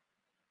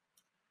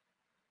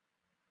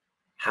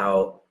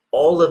 How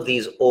all of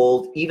these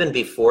old, even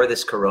before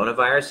this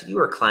coronavirus, you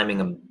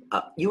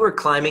were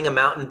climbing a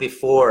mountain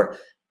before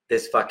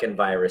this fucking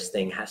virus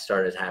thing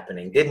started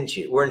happening, didn't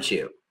you? Weren't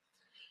you?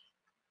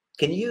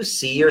 Can you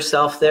see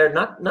yourself there?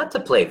 Not to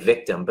play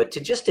victim, but to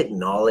just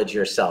acknowledge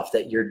yourself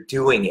that you're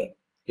doing it.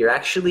 You're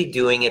actually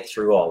doing it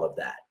through all of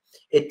that.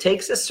 It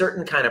takes a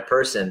certain kind of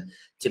person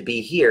to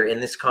be here in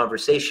this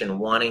conversation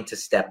wanting to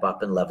step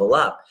up and level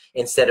up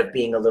instead of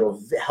being a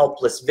little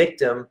helpless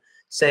victim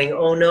saying,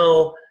 oh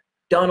no,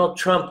 Donald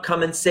Trump,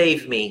 come and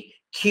save me.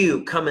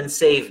 Q, come and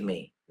save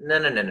me.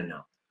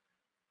 No.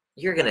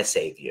 You're going to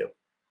save you.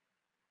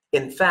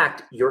 In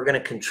fact, you're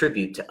going to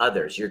contribute to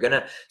others. You're going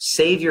to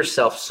save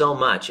yourself so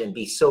much and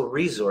be so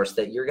resourced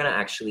that you're going to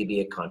actually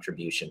be a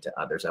contribution to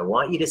others. I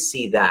want you to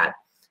see that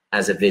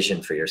as a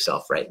vision for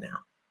yourself right now.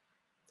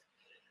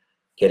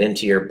 Get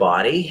into your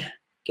body.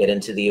 Get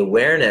into the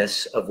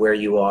awareness of where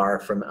you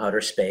are from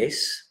outer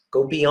space.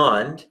 Go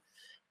beyond.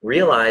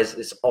 Realize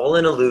it's all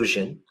an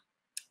illusion.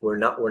 We're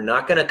not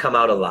going to come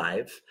out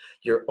alive.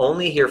 You're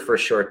only here for a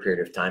short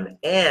period of time,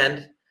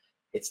 and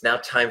it's now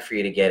time for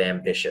you to get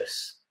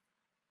ambitious.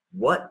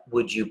 What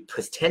would you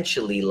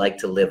potentially like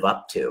to live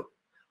up to?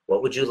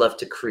 What would you love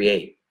to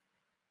create?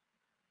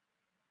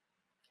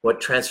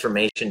 What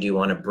transformation do you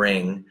want to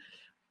bring?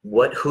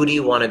 Who do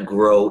you want to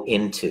grow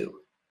into?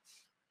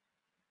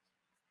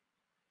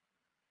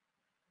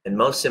 And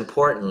most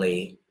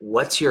importantly,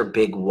 what's your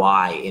big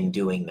why in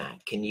doing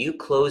that? Can you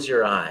close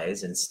your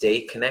eyes and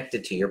stay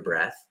connected to your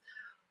breath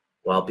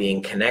while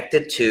being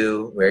connected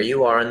to where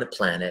you are on the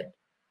planet,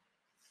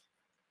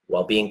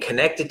 while being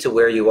connected to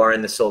where you are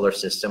in the solar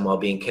system, while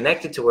being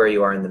connected to where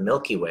you are in the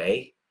Milky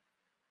Way,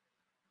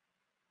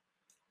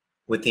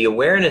 with the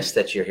awareness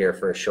that you're here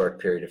for a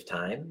short period of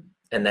time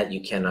and that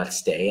you cannot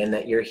stay, and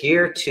that you're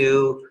here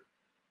to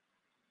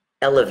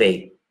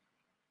elevate,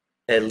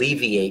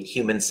 alleviate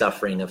human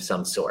suffering of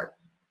some sort.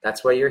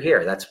 That's why you're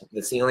here. That's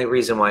the only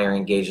reason why you're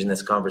engaged in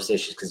this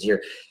conversation, because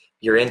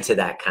you're into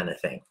that kind of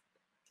thing.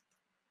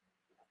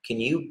 Can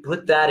you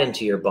put that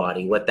into your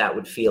body, what that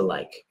would feel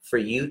like for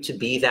you to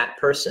be that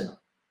person?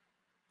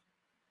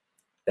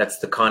 That's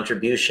the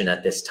contribution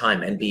at this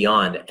time and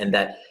beyond, and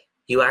that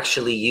you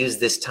actually use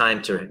this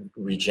time to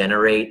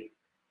regenerate,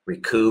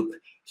 recoup,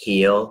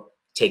 heal,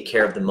 take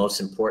care of the most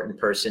important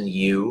person,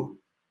 you.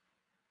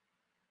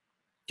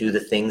 Do the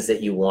things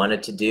that you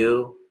wanted to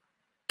do,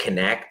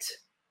 connect,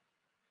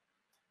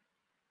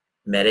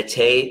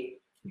 meditate,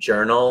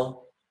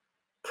 journal,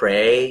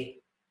 pray,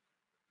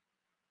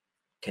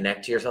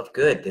 connect to yourself.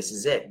 Good, this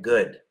is it,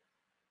 good.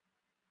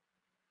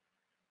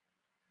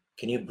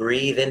 Can you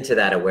breathe into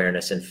that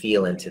awareness and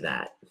feel into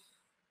that?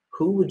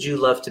 Who would you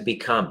love to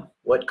become?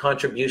 What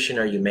contribution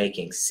are you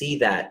making? See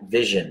that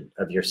vision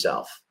of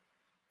yourself,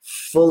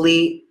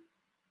 fully,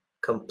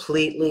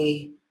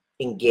 completely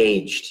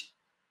engaged,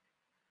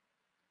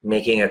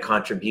 making a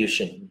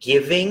contribution,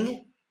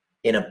 giving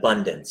in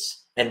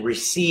abundance and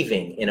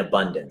receiving in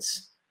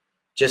abundance.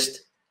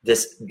 Just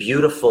this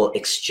beautiful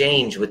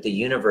exchange with the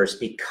universe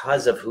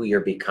because of who you're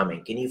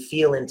becoming. Can you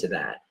feel into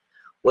that?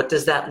 What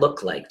does that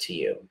look like to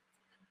you?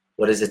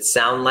 What does it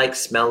sound like,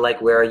 smell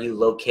like? Where are you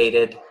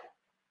located?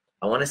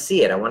 I want to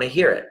see it. I want to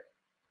hear it.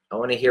 I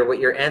want to hear what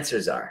your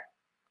answers are.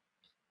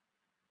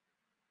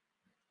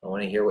 I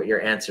want to hear what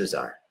your answers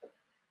are.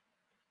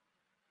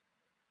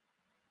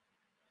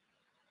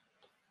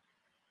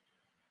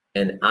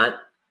 And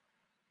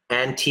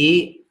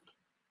Auntie,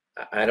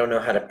 I don't know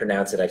how to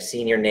pronounce it. I've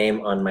seen your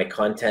name on my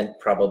content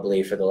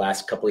probably for the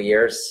last couple of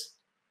years.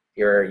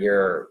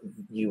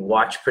 You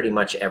watch pretty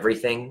much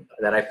everything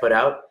that I put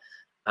out.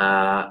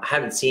 I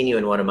haven't seen you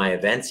in one of my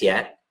events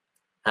yet,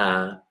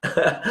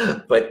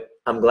 but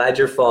I'm glad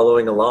you're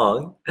following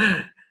along.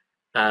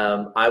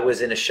 I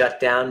was in a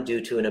shutdown due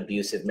to an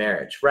abusive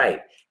marriage,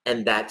 right?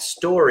 And that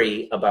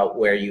story about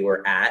where you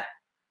were at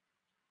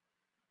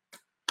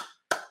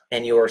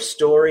and your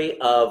story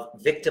of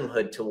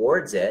victimhood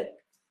towards it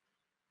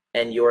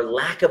and your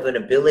lack of an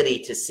ability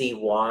to see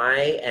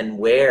why and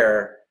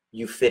where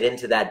you fit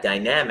into that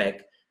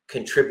dynamic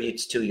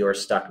contributes to your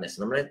stuckness.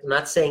 And I'm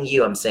not saying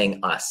you, I'm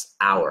saying us,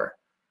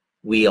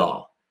 we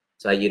all.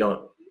 So you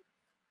don't,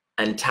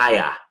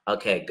 Antaya.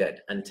 Okay, good.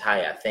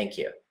 Antaya, thank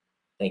you.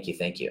 Thank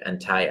you.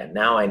 Antaya.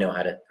 Now I know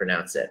how to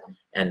pronounce it.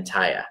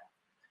 Antaya.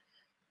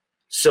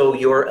 So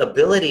your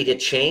ability to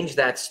change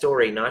that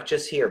story, not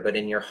just here, but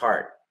in your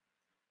heart.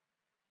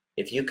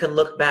 If you can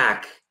look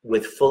back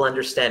with full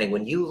understanding,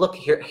 when you look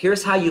here,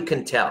 here's how you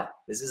can tell.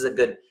 This is a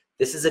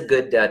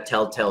good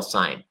telltale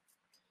sign.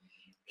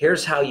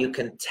 Here's how you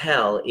can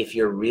tell if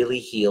you're really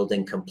healed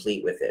and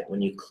complete with it.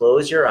 When you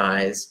close your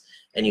eyes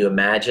and you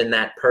imagine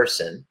that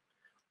person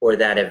or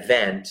that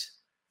event,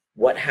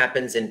 what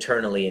happens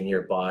internally in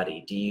your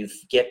body? Do you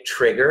get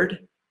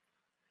triggered?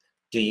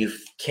 Do you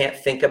can't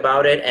think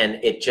about it and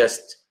it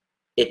just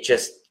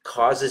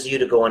causes you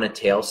to go on a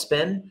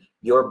tailspin?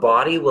 Your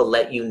body will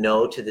let you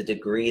know to the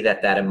degree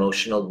that that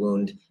emotional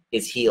wound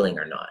is healing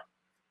or not.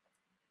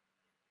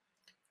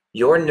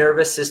 Your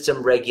nervous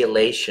system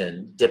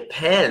regulation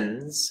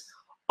depends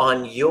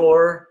on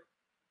your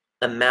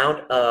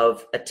amount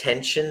of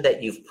attention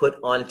that you've put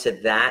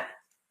onto that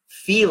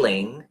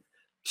feeling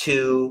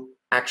to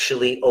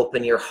actually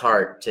open your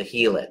heart to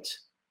heal it.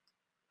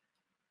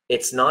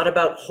 It's not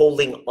about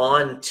holding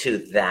on to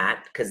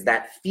that, because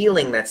that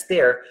feeling that's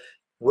there,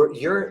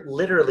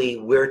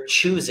 we're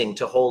choosing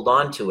to hold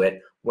on to it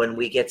when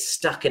we get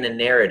stuck in a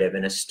narrative,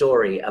 in a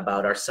story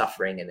about our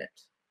suffering in it.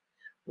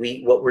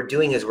 What we're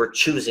doing is we're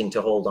choosing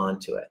to hold on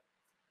to it.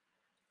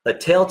 A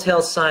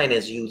telltale sign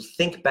is you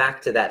think back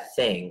to that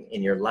thing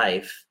in your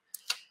life,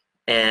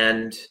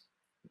 and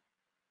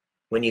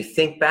when you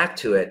think back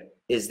to it,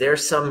 is there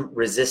some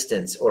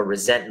resistance or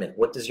resentment?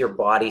 What does your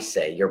body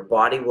say? Your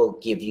body will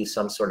give you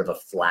some sort of a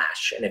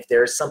flash, and if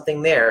there's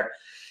something there,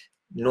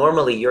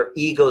 normally your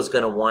ego is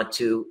going to want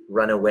to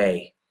run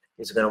away.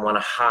 It's going to want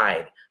to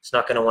hide. It's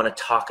not going to want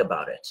to talk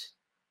about it.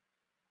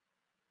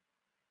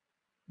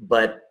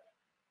 But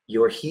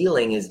your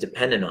healing is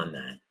dependent on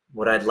that.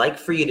 What I'd like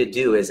for you to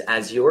do is,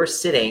 as you're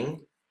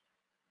sitting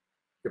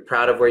You're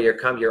proud of where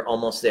you're you're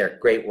almost there.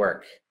 Great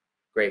work.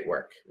 Great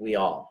work. We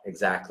all,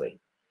 exactly.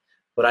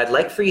 What I'd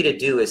like for you to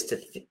do is to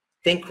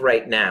think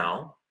right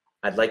now.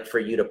 I'd like for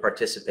you to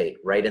participate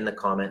right in the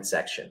comment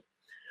section.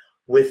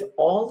 With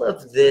all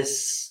of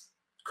this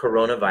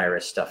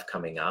coronavirus stuff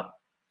coming up,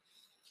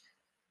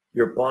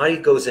 your body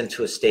goes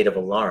into a state of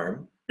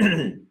alarm.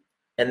 And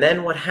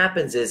then what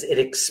happens is it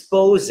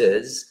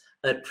exposes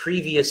a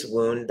previous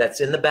wound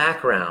that's in the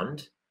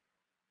background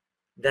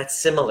that's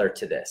similar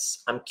to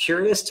this. I'm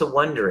curious to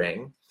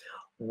wondering,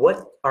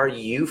 what are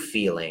you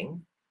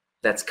feeling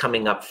that's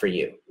coming up for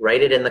you?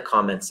 Write it in the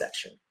comment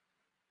section.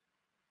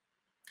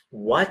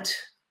 What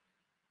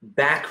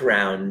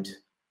background,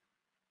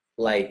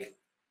 like,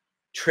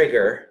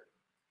 trigger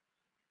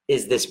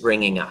is this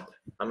bringing up?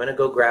 I'm going to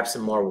go grab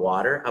some more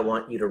water. I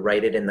want you to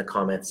write it in the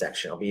comment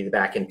section. I'll be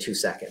back in 2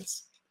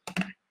 seconds.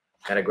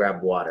 Gotta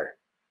grab water.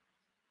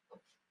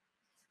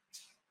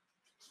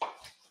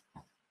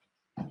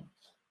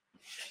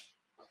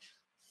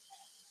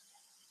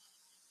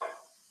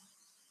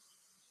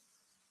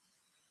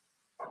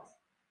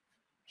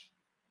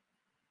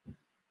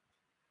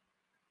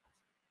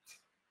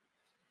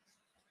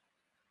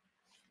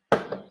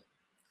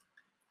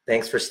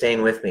 Thanks for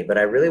staying with me, but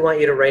I really want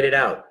you to write it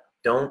out.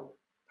 Don't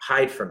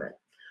hide from it.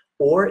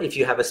 Or if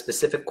you have a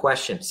specific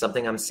question,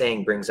 something I'm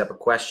saying brings up a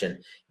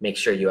question, make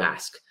sure you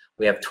ask.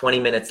 We have 20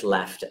 minutes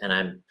left and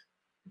I'm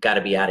got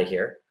to be out of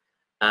here.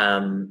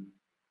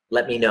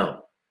 Let me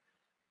know.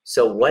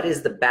 So what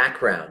is the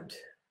background?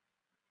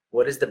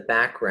 What is the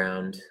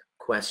background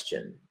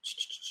question?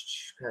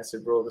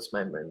 Passive role, this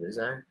might be my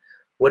desire.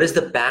 What is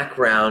the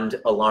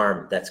background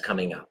alarm that's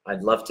coming up?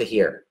 I'd love to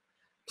hear.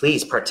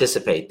 Please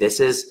participate.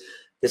 This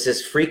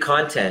is free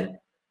content,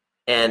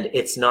 and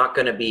it's not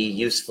going to be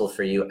useful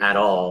for you at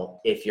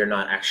all if you're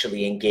not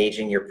actually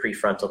engaging your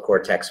prefrontal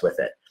cortex with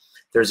it.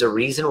 There's a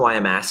reason why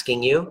I'm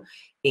asking you.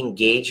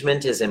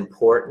 Engagement is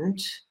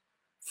important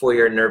for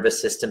your nervous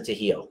system to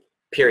heal,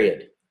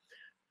 period.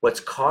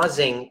 What's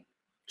causing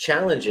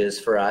challenges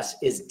for us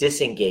is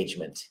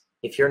disengagement.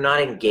 If you're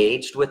not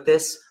engaged with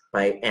this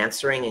by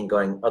answering and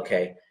going,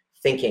 okay,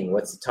 thinking,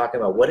 what's it talking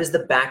about? What is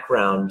the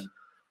background?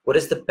 What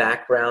is the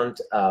background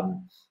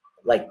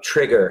like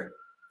trigger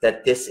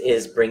that this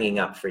is bringing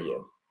up for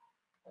you?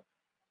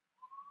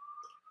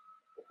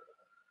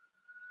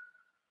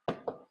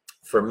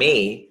 For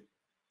me,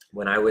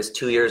 when I was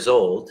 2 years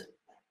old,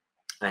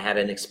 I had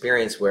an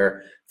experience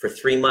where for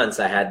 3 months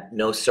I had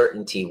no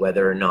certainty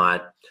whether or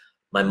not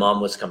my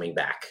mom was coming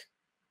back.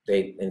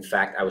 In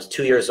fact, I was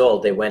 2 years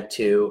old. They went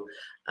to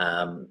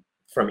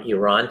from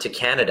Iran to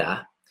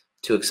Canada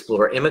to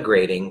explore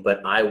immigrating, but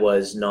I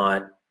was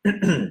not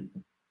to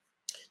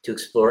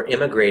explore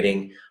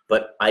immigrating,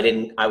 but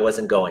I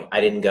wasn't going. I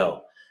didn't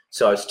go.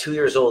 So I was 2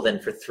 years old,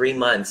 and for 3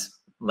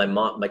 months, my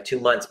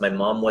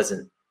mom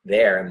wasn't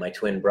there, and my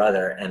twin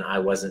brother, and I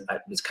wasn't.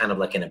 It was kind of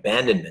like an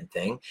abandonment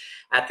thing.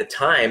 At the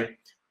time,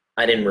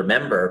 I didn't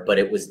remember, but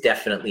it was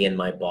definitely in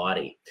my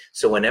body.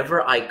 So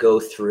whenever I go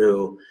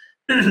through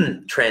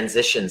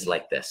transitions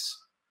like this,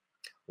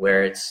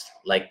 where it's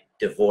like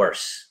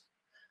divorce,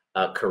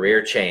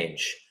 career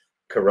change,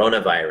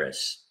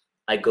 coronavirus,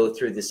 I go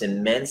through this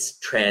immense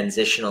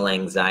transitional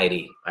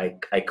anxiety.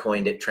 I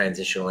coined it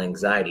transitional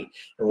anxiety.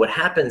 And what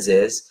happens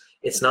is,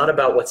 it's not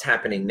about what's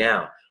happening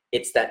now.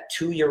 It's that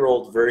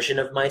 2-year-old version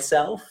of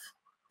myself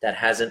that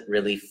hasn't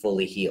really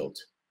fully healed,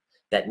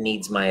 that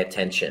needs my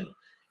attention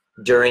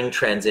during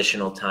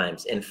transitional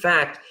times. In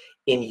fact,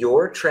 in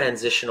your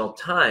transitional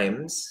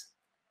times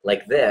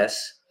like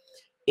this,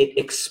 it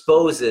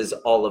exposes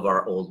all of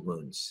our old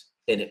wounds,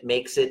 and it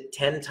makes it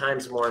 10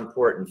 times more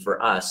important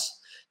for us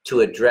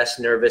to address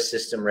nervous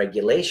system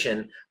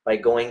regulation by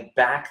going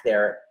back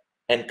there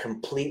and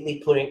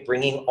completely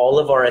bringing all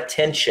of our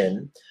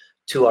attention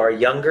to our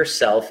younger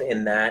self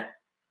in that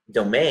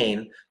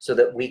domain, so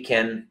that we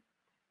can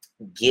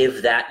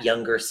give that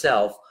younger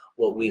self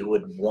what we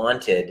would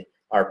wanted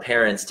our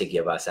parents to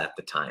give us at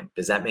the time.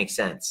 Does that make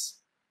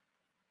sense?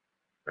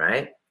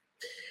 Right?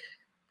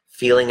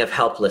 Feeling of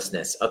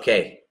helplessness.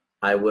 Okay,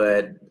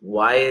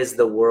 why is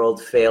the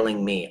world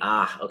failing me?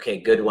 Okay,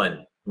 good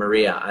one.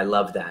 Maria, I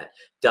love that.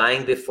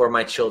 Dying before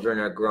my children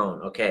are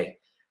grown. Okay.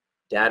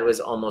 Dad was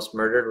almost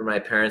murdered when my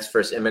parents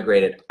first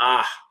immigrated.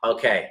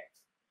 Okay.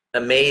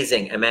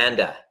 Amazing,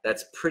 Amanda.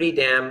 That's pretty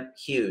damn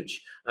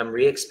huge. I'm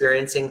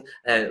re-experiencing,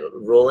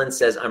 Roland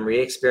says, I'm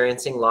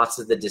re-experiencing lots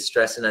of the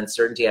distress and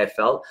uncertainty I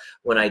felt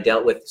when I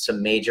dealt with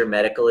some major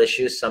medical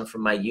issues, some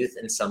from my youth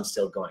and some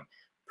still going.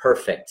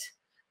 Perfect.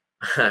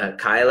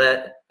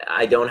 Kyla,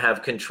 I don't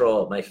have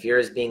control. My fear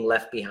is being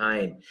left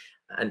behind.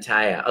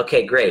 Antaya.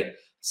 Okay, great.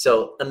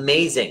 So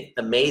amazing,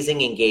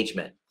 amazing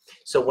engagement.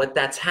 So what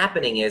that's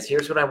happening is,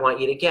 here's what I want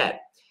you to get,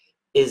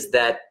 is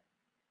that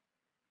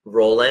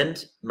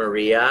Roland,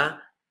 Maria,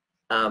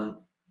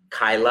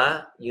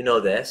 Kyla, you know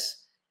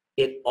this,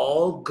 it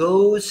all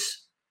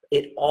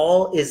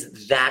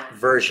is that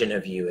version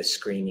of you is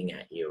screaming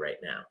at you right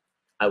now.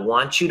 I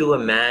want you to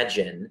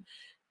imagine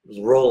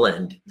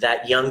Roland,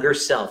 that younger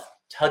self,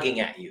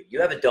 tugging at you.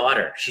 You have a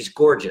daughter, she's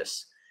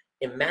gorgeous.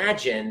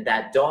 imagine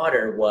that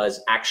daughter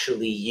was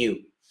actually you,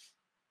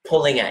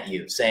 pulling at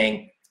you,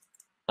 saying,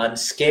 I'm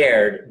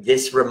scared.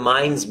 This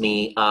reminds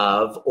me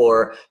of,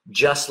 or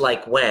just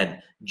like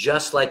when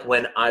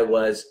I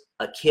was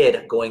a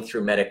kid going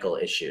through medical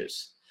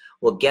issues.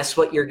 Well, guess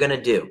what you're going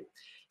to do?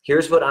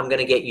 Here's what I'm going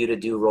to get you to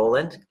do,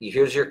 Roland.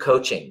 Here's your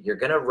coaching. You're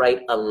going to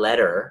write a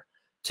letter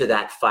to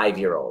that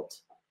 5-year-old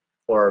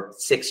or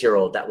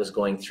 6-year-old that was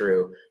going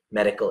through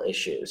medical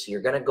issues.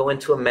 You're going to go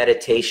into a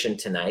meditation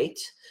tonight.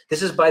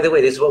 This is, by the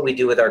way, this is what we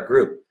do with our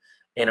group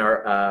in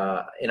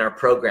our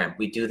program.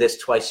 We do this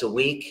twice a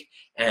week,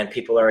 and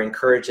people are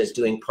encouraged as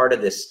doing part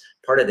of this.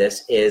 Part of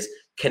this is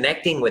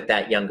connecting with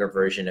that younger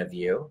version of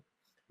you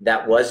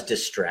that was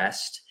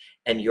distressed,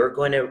 and you're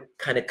going to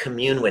kind of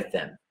commune with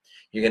them.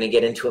 You're going to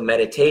get into a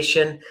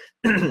meditation.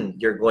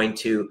 You're going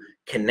to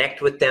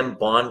connect with them,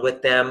 bond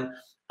with them,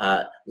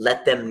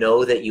 let them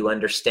know that you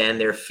understand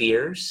their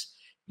fears.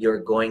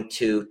 You're going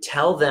to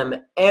tell them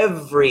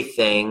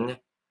everything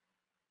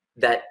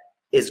that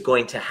is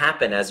going to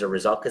happen as a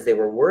result, because they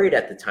were worried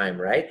at the time,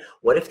 right?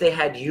 What if they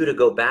had you to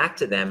go back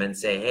to them and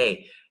say,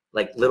 hey,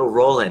 like, little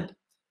Roland,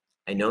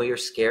 I know you're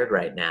scared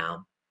right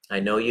now.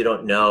 I know you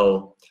don't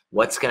know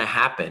what's going to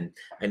happen.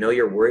 I know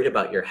you're worried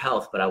about your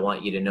health, but I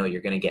want you to know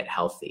you're going to get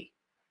healthy.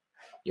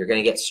 You're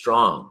going to get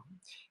strong.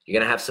 You're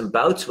going to have some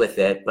bouts with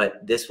it,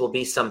 but this will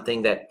be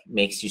something that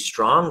makes you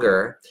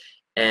stronger,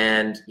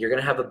 and you're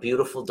going to have a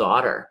beautiful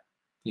daughter.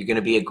 You're going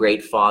to be a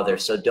great father.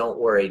 So don't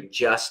worry.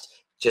 Just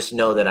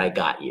know that I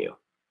got you.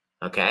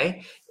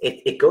 Okay?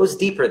 It goes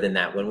deeper than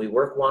that. When we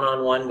work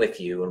one-on-one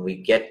with you and we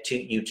get to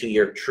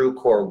your true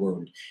core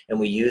wound, and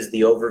we use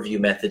the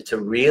overview method to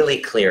really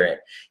clear it,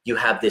 you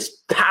have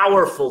this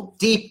powerful,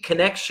 deep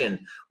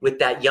connection with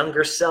that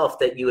younger self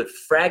that you have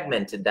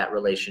fragmented that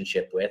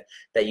relationship with,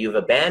 that you've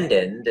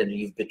abandoned and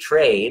you've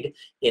betrayed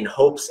in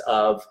hopes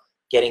of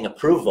getting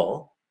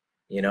approval.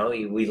 You know,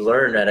 we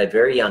learn at a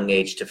very young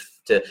age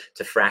to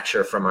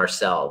fracture from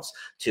ourselves,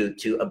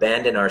 to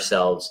abandon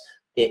ourselves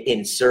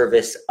in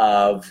service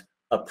of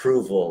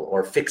approval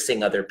or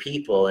fixing other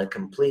people, and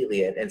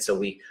completely. And so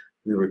we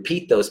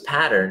repeat those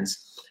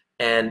patterns,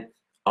 and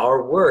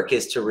our work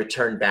is to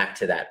return back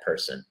to that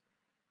person,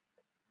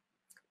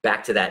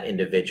 back to that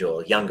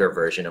individual, younger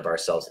version of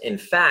ourselves. In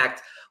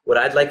fact, what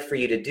I'd like for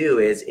you to do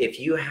is, if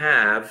you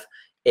have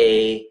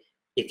a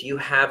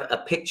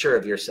picture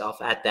of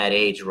yourself at that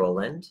age,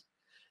 Roland,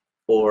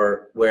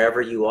 or wherever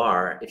you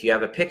are, if you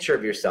have a picture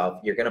of yourself,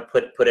 you're going to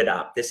put it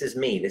up. This is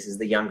me. This is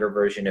the younger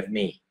version of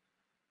me.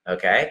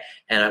 Okay?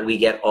 And we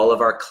get all of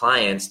our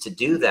clients to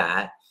do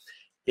that,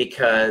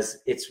 because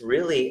it's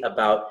really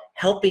about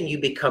helping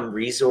you become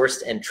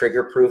resourced and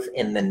trigger-proof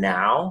in the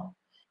now.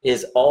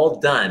 Is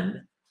all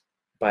done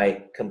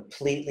by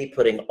completely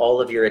putting all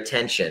of your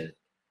attention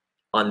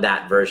on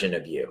that version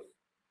of you.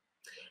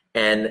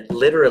 And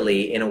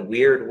literally, in a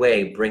weird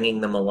way, bringing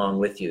them along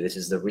with you. This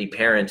is the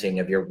reparenting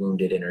of your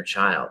wounded inner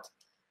child,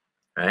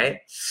 right?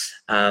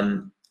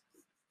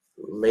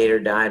 Later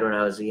died when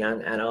I was a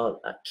young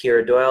adult.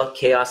 Kira Doyle,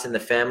 chaos in the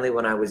family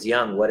when I was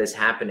young. What is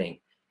happening?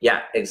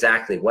 Yeah,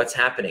 exactly. What's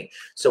happening?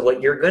 So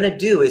what you're going to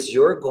do is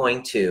you're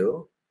going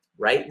to,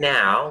 right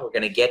now, we're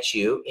going to get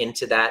you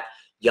into that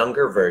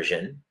younger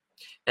version.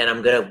 And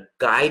I'm going to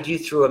guide you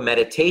through a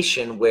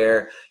meditation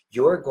where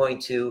you're going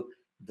to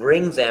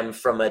bring them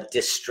from a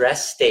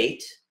distressed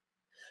state,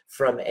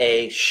 from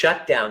a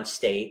shutdown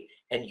state,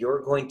 and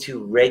you're going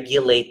to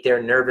regulate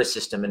their nervous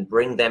system and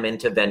bring them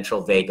into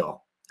ventral vagal.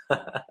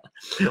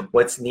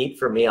 What's neat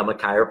for me, I'm a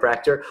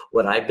chiropractor,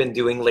 what I've been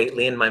doing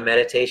lately in my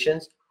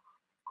meditations,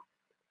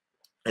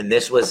 and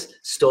this was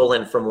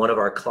stolen from one of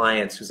our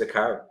clients who's a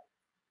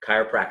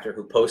chiropractor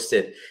who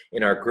posted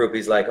in our group.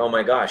 He's like, oh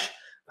my gosh,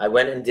 I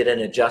went and did an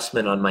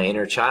adjustment on my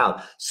inner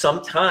child.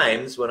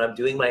 Sometimes when I'm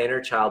doing my inner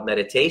child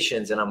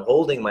meditations and I'm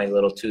holding my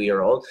little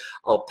 2-year-old,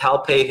 I'll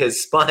palpate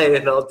his spine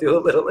and I'll do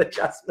a little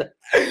adjustment.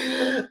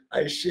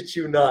 I shit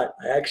you not,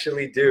 I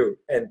actually do.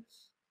 And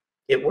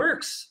it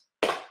works.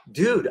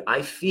 Dude,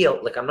 I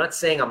feel like, I'm not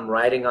saying I'm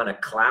riding on a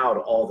cloud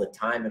all the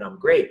time and I'm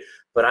great,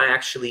 but I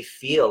actually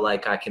feel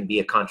like I can be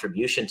a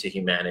contribution to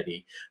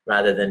humanity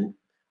rather than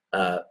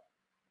a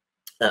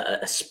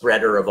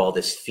spreader of all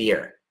this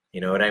fear.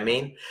 You know what I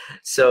mean?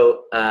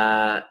 So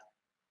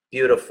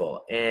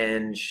beautiful.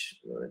 And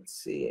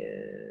let's see.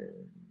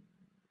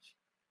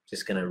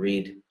 Just going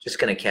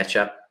to catch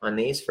up on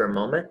these for a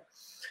moment.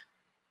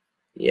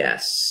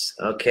 Yes.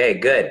 Okay,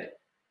 good.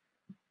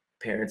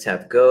 Parents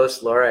have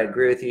ghosts. Laura, I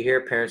agree with you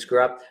here. Parents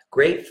grew up.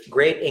 Great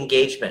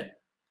engagement.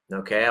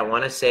 Okay, I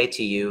want to say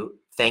to you,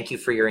 thank you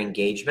for your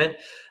engagement.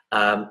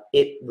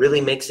 It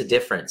really makes a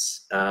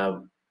difference.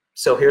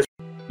 So here's.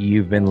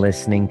 You've been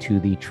listening to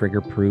the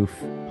Trigger Proof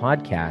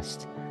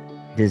podcast,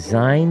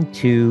 designed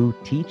to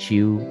teach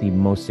you the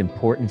most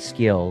important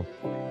skill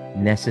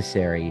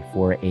necessary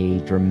for a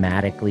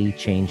dramatically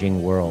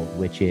changing world,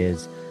 which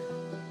is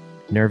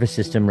nervous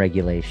system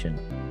regulation.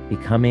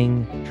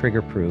 Becoming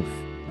trigger proof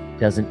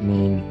doesn't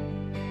mean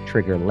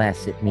trigger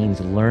less. It means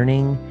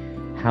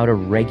learning how to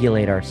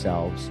regulate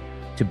ourselves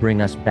to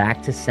bring us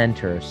back to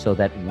center so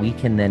that we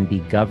can then be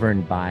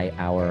governed by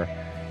our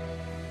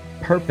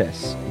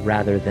purpose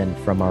rather than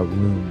from our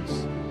wounds.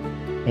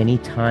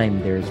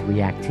 Anytime there's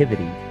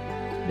reactivity,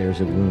 there's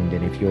a wound.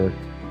 And if you're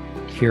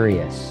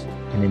curious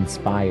and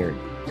inspired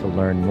to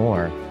learn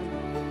more,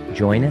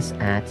 join us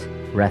at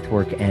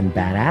Breathwork and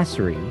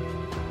Badassery,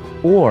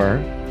 or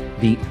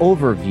the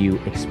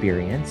overview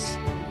experience,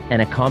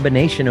 and a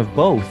combination of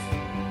both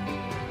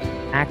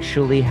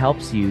actually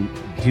helps you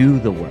do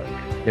the work.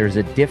 There's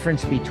a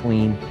difference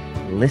between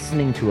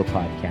listening to a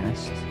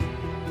podcast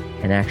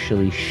and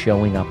actually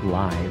showing up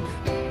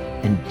live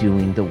and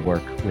doing the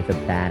work with a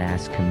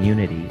badass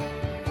community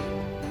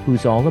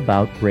who's all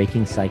about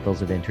breaking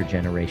cycles of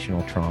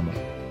intergenerational trauma.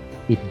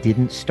 It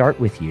didn't start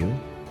with you,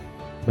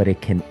 but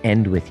it can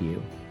end with you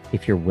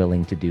if you're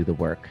willing to do the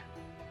work.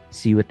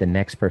 See you at the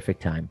next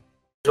perfect time.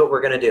 Here's what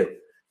we're going to do.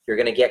 You're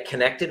going to get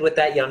connected with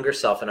that younger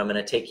self, and I'm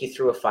going to take you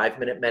through a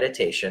 5-minute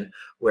meditation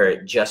where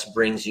it just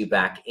brings you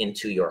back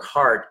into your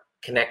heart,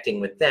 connecting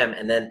with them,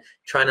 and then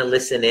trying to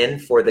listen in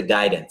for the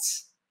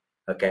guidance.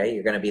 Okay?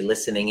 You're going to be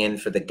listening in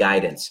for the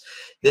guidance.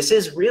 This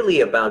is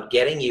really about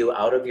getting you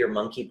out of your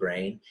monkey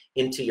brain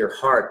into your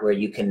heart, where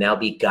you can now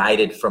be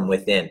guided from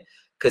within,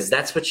 because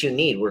that's what you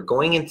need. We're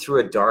going in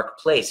through a dark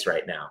place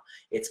right now.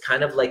 It's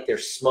kind of like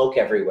there's smoke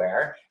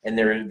everywhere, and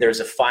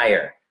there's a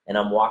fire, and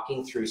I'm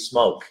walking through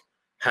smoke.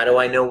 How do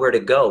I know where to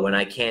go when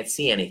I can't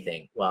see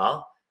anything?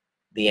 Well,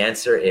 the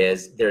answer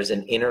is there's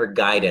an inner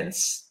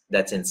guidance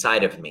that's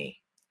inside of me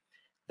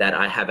that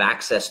I have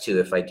access to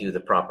if I do the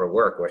proper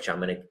work, which I'm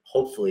going to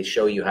hopefully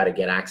show you how to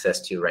get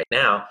access to right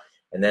now.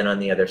 And then on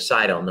the other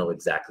side, I'll know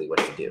exactly what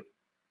to do.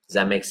 Does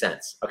that make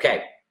sense?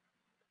 Okay.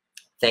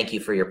 Thank you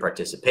for your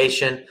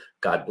participation.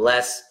 God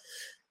bless.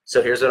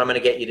 So here's what I'm going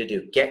to get you to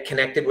do. Get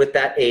connected with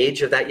that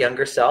age of that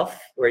younger self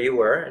where you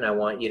were, and I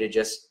want you to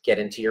just get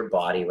into your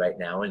body right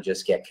now and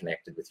just get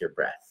connected with your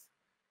breath.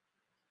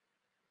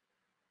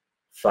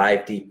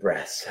 5 deep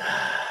breaths.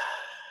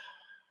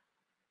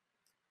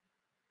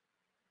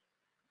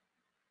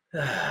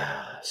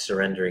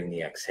 Surrendering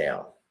the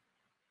exhale.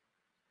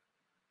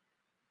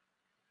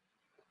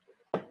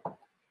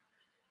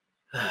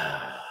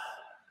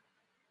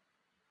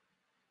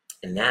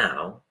 And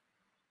now,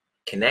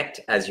 connect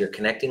as you're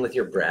connecting with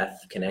your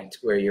breath. Connect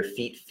where your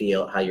feet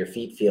feel, how your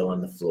feet feel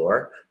on the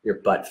floor,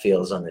 your butt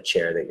feels on the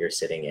chair that you're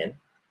sitting in.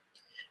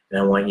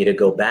 And I want you to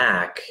go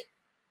back,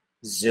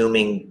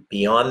 zooming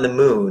beyond the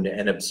moon,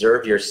 and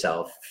observe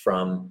yourself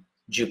from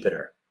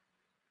Jupiter.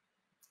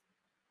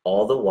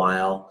 All the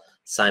while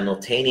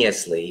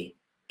simultaneously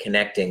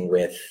connecting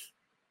with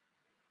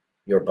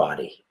your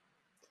body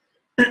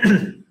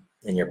and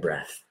your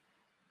breath.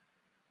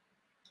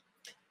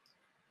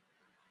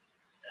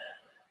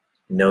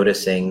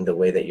 Noticing the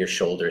way that your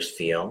shoulders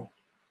feel.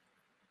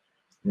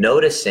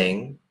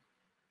 Noticing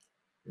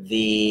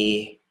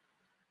the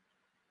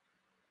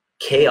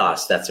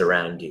chaos that's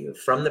around you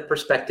from the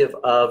perspective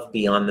of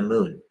beyond the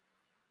moon.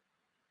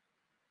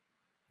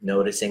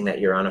 Noticing that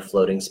you're on a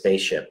floating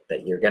spaceship,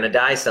 that you're going to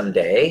die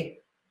someday,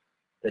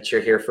 that you're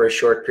here for a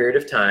short period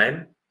of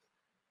time,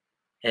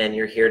 and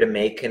you're here to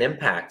make an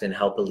impact and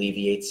help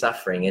alleviate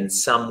suffering in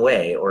some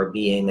way, or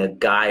being a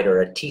guide or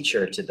a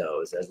teacher to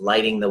those, as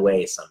lighting the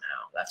way somehow.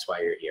 That's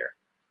why you're here.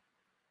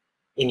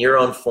 In your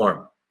own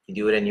form. You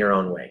do it in your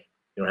own way.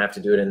 You don't have to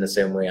do it in the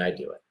same way I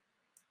do it.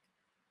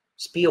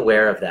 Just be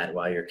aware of that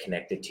while you're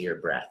connected to your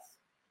breath.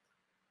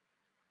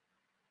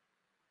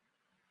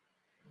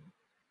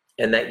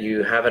 And that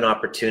you have an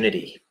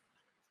opportunity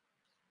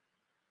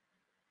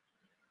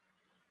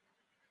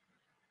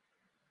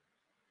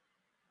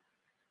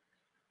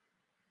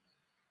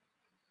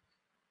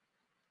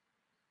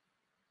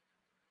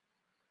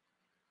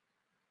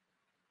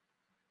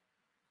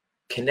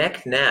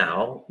connect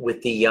now with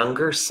the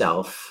younger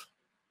self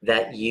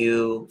that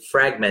you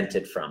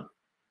fragmented from.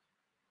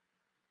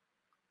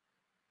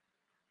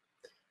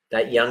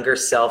 That younger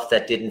self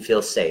that didn't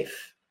feel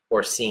safe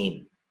or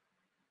seen.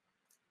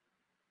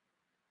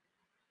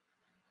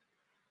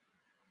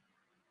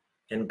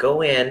 And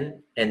go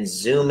in and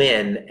zoom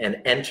in and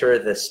enter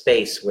the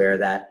space where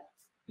that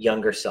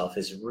younger self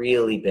has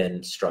really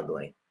been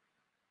struggling.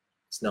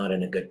 It's not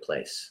in a good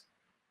place.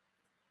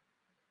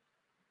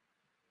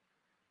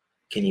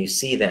 Can you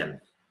see them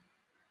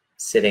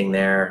sitting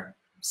there,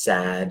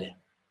 sad,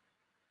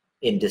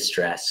 in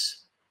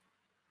distress?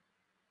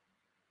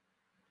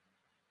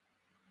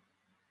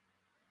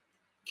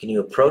 Can you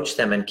approach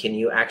them, and can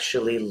you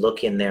actually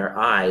look in their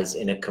eyes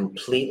in a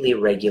completely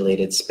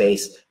regulated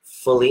space,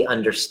 fully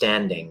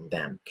understanding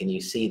them? Can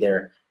you see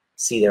their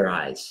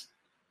eyes?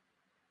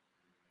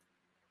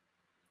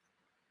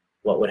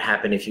 What would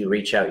happen if you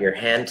reach out your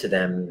hand to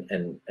them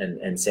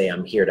and say,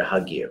 I'm here to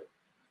hug you?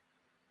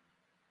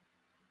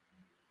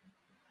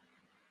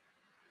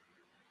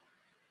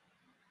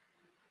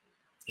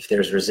 If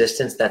there's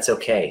resistance, that's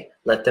okay.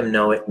 Let them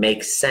know it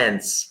makes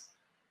sense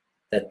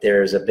that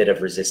there's a bit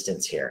of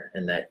resistance here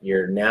and that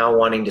you're now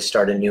wanting to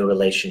start a new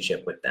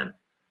relationship with them.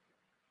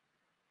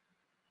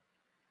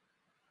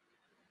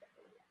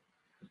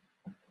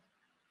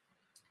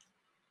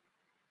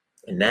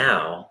 And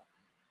now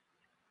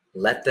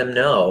let them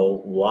know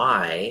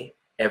why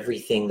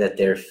everything that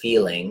they're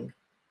feeling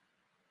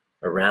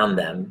around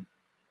them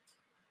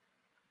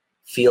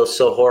feels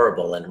so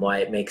horrible, and why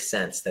it makes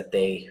sense that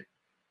they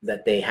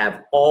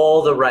have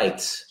all the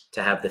rights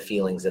to have the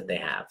feelings that they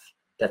have,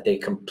 that they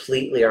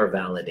completely are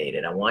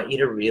validated. I want you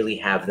to really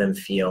have them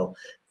feel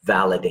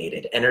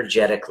validated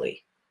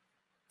energetically.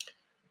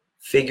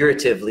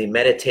 Figuratively,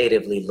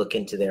 meditatively look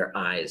into their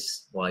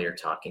eyes while you're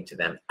talking to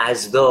them,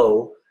 as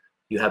though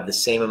you have the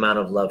same amount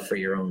of love for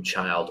your own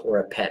child or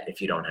a pet if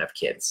you don't have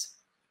kids.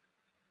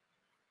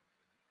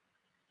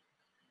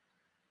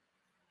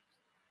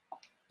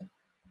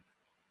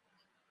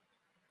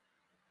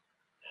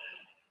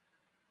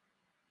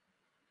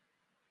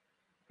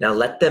 Now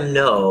let them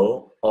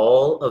know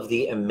all of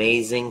the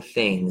amazing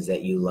things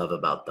that you love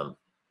about them.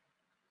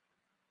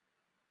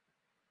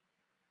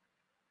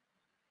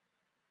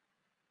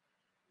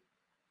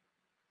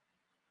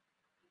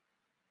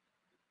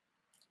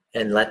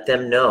 And let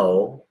them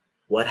know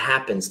what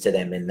happens to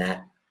them in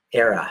that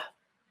era,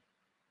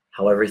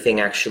 how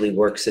everything actually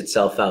works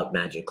itself out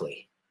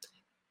magically,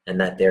 and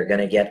that they're going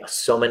to get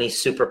so many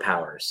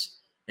superpowers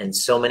and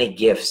so many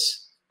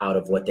gifts out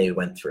of what they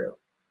went through,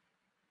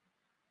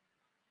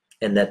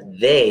 and that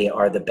they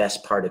are the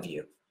best part of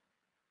you.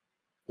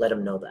 Let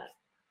them know that.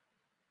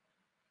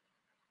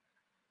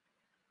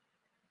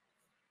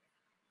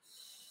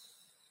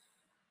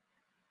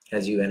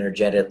 As you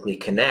energetically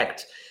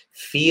connect,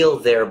 feel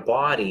their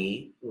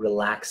body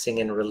relaxing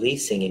and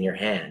releasing in your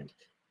hand,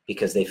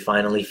 because they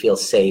finally feel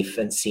safe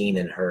and seen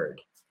and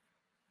heard.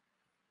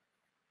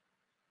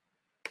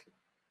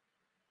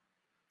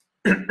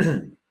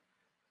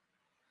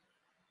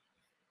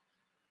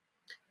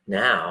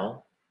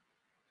 Now,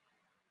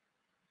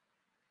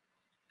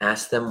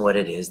 ask them what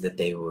it is that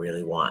they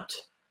really want.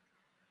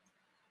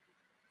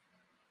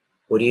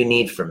 What do you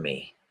need from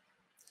me?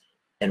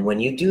 And when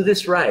you do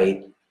this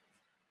right,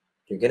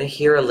 you're going to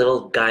hear a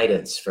little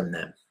guidance from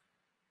them.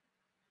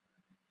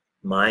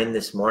 Mine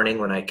this morning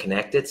when I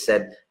connected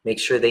said, make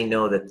sure they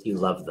know that you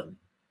love them.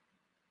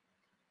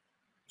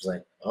 I was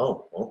like,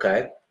 oh,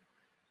 okay.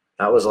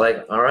 I was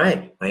like, all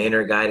right. My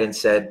inner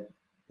guidance said,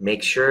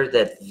 make sure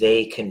that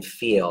they can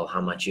feel how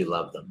much you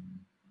love them.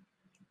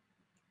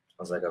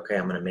 I was like, okay,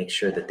 I'm going to make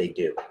sure that they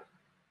do.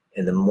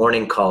 In the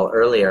morning call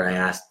earlier, I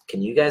asked,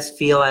 can you guys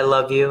feel I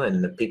love you?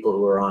 And the people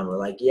who were on were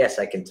like, yes,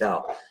 I can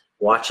tell.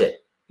 Watch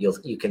it.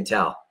 You can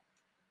tell.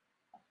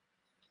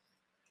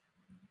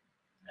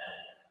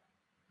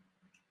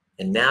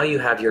 And now you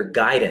have your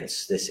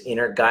guidance, this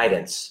inner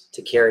guidance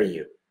to carry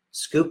you.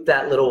 Scoop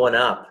that little one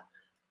up.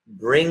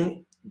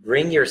 Bring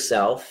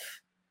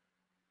yourself,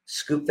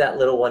 scoop that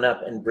little one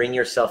up and bring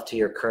yourself to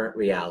your current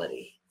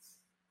reality.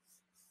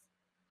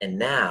 And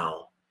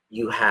now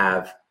you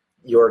have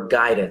your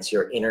guidance,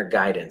 your inner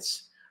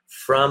guidance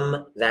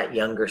from that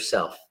younger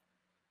self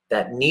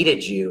that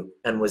needed you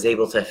and was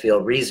able to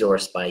feel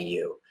resourced by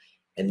you.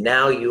 And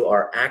now you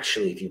are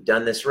actually, if you've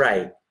done this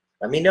right,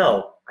 let me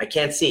know. I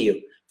can't see you.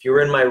 If you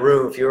were in my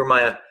room, if you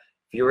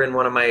were in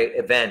one of my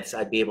events,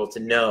 I'd be able to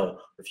know.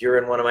 If you're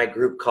in one of my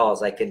group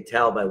calls, I can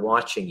tell by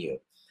watching you.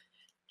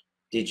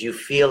 Did you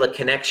feel a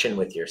connection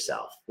with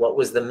yourself? What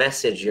was the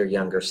message your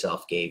younger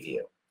self gave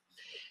you?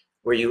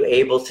 Were you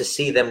able to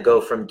see them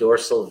go from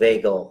dorsal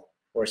vagal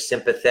or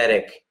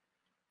sympathetic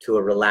to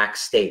a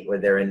relaxed state where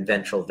they're in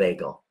ventral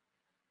vagal?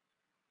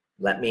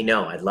 Let me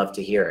know. I'd love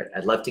to hear it.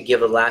 I'd love to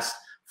give the last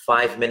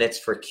 5 minutes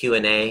for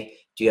Q&A.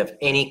 Do you have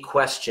any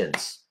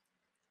questions?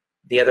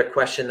 The other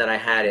question that I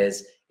had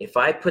is, if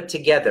I put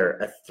together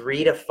a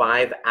 3 to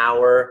 5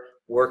 hour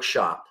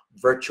workshop,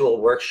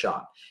 virtual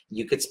workshop,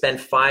 you could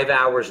spend 5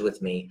 hours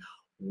with me,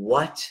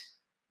 what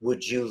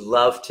would you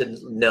love to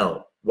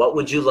know? What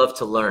would you love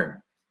to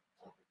learn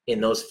in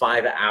those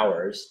 5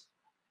 hours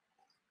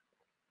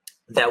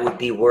that would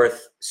be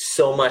worth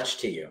so much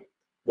to you?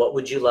 What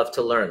would you love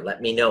to learn?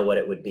 Let me know what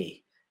it would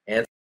be.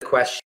 Answer the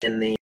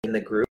question in the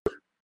group.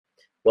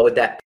 What would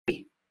that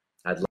be?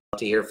 I'd love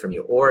to hear from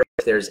you. Or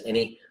if there's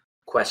any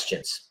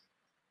questions.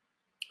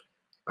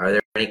 Are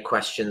there any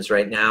questions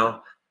right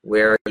now?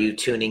 Where are you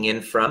tuning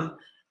in from?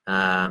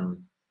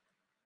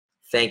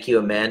 Thank you,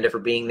 Amanda, for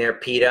being there.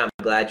 Peter, I'm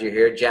glad you're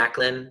here.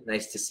 Jacqueline,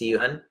 nice to see you,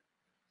 hun.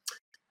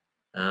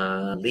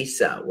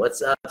 Lisa,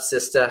 what's up,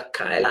 sister?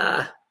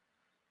 Kyla.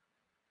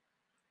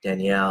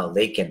 Danielle,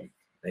 Lakin,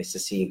 nice to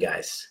see you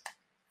guys.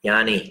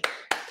 Yanni.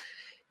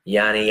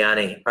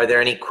 Are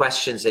there any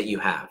questions that you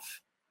have?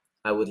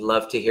 I would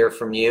love to hear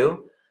from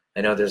you. I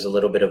know there's a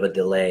little bit of a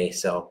delay,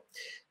 so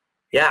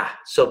yeah.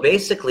 So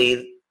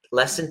basically,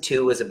 lesson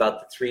 2 is about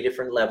the 3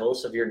 different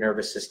levels of your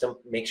nervous system.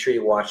 Make sure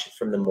you watch it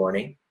from the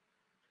morning.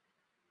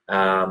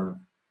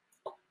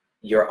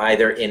 You're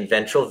either in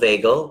ventral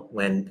vagal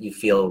when you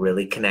feel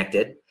really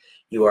connected.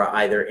 You are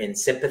either in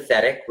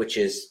sympathetic, which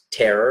is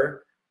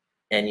terror,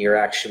 and you're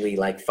actually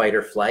like fight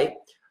or flight,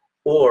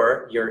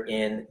 or you're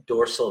in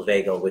dorsal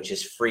vagal, which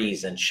is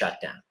freeze and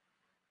shut down.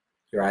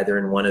 You're either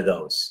in one of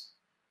those.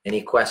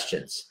 Any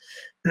questions?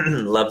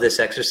 Love this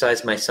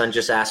exercise. My son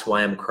just asked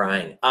why I'm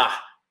crying.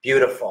 Ah,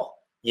 beautiful.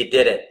 You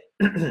did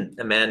it,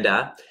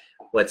 Amanda.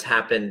 What's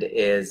happened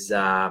is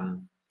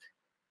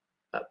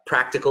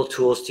practical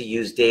tools to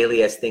use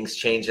daily as things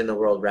change in the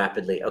world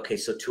rapidly. Okay,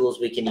 so tools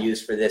we can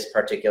use for this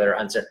particular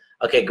answer.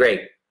 Okay,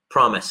 great.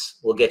 Promise.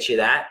 We'll get you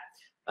that.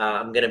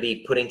 I'm going to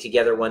be putting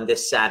together one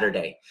this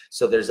Saturday.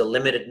 So there's a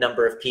limited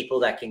number of people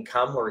that can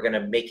come. We're going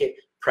to make it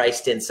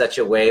priced in such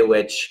a way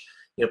which,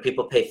 you know,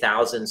 people pay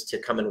thousands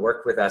to come and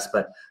work with us,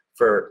 but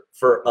for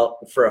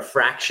a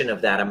fraction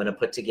of that, I'm going to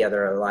put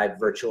together a live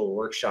virtual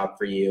workshop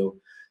for you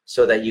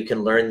so that you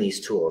can learn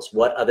these tools.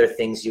 What other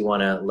things you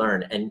want to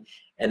learn?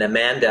 And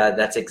Amanda,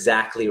 that's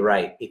exactly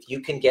right. If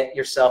you can get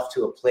yourself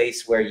to a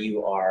place where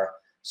you are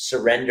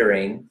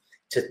surrendering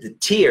to the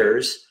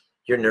tears,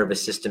 your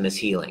nervous system is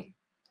healing.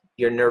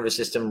 Your nervous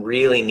system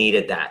really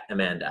needed that,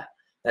 Amanda.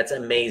 That's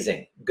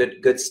amazing.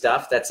 Good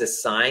stuff. That's a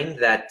sign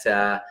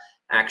that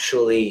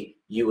actually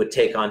you would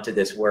take onto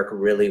this work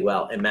really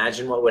well.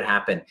 Imagine what would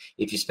happen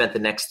if you spent the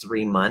next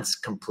 3 months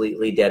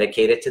completely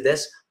dedicated to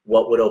this.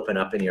 What would open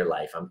up in your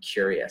life? I'm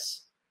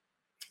curious.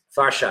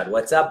 Farshad,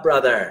 what's up,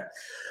 brother?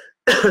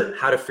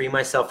 How to free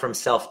myself from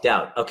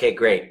self-doubt. Okay,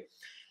 great.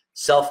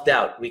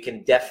 Self-doubt, we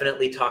can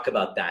definitely talk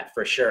about that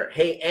for sure.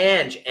 Hey,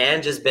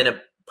 Ange has been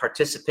a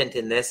participant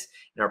in this,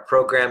 in our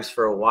programs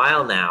for a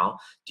while now.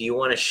 Do you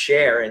want to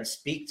share and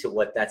speak to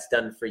what that's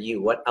done for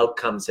you? What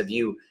outcomes have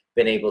you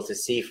been able to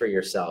see for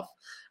yourself?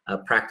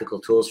 Practical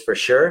tools for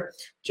sure.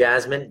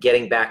 Jasmine,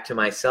 getting back to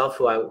myself,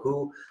 who I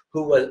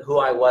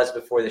was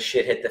before the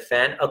shit hit the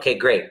fan. Okay,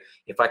 great.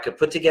 If I could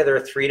put together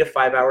a 3 to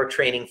 5 hour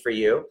training for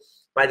you.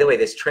 By the way,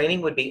 this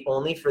training would be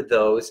only for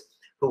those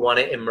who want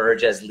to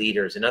emerge as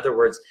leaders. In other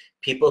words,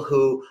 people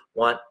who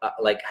want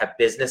have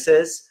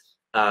businesses,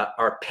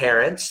 are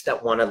parents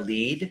that want to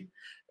lead.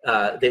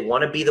 They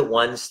want to be the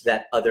ones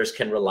that others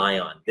can rely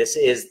on. This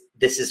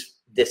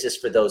is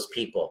for those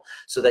people,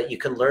 so that you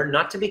can learn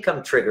not to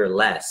become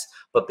triggerless,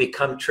 but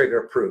become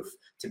trigger proof,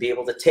 to be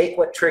able to take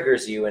what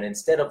triggers you, and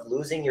instead of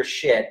losing your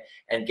shit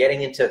and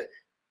getting into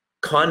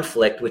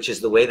conflict, which is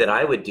the way that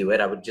I would do it,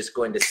 I would just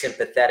go into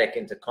sympathetic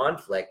into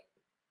conflict,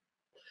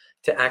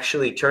 to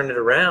actually turn it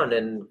around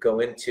and go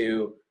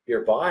into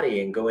your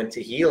body and go into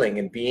healing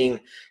and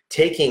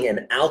taking and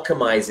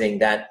alchemizing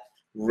that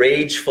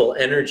rageful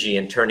energy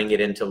and turning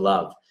it into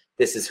love.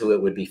 This is who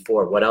it would be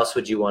for. What else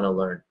would you want to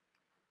learn?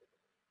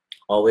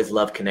 Always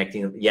love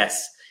connecting.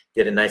 Yes,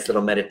 did a nice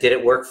little Did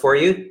it work for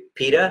you,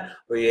 Peta?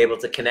 Were you able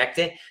to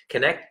connect?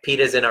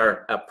 Peta's in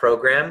our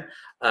program.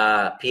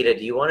 Peta,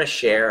 do you want to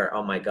share?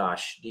 Oh my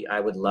gosh, I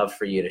would love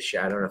for you to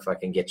share. I don't know if I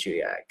can get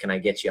you. Can I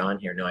get you on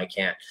here? No, I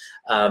can't.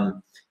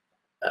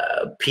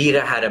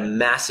 Peta had a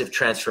massive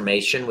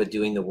transformation with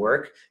doing the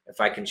work. If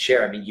I can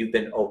share, I mean, you've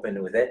been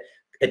open with it.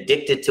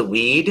 Addicted to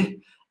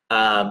weed,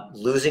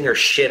 losing her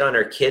shit on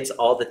her kids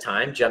all the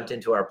time, jumped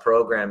into our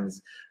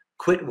programs,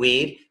 quit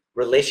weed,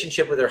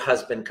 relationship with her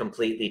husband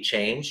completely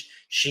changed.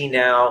 She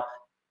now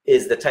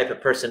is the type of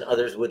person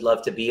others would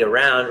love to be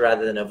around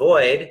rather than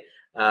avoid,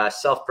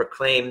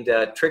 self-proclaimed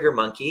trigger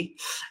monkey.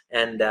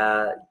 And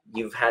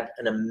you've had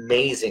an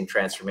amazing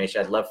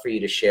transformation. I'd love for you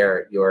to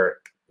share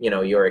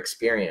your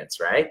experience,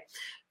 right?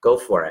 Go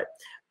for it.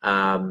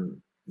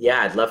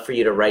 Yeah, I'd love for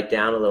you to write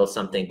down a little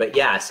something. But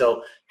yeah,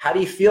 so how do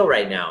you feel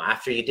right now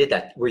after you did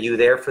that? Were you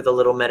there for the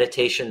little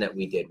meditation that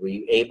we did? Were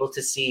you able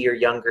to see your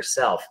younger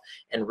self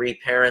and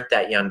reparent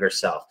that younger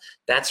self?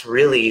 That's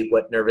really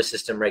what nervous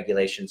system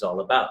regulation is all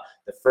about.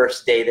 The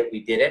first day that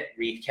we did it,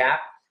 recap,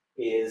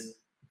 is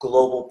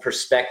global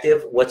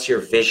perspective. What's your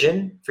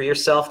vision for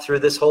yourself through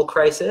this whole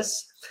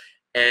crisis?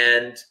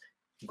 And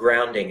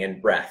grounding and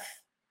breath.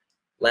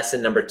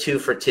 Lesson number 2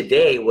 for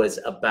today was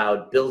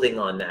about building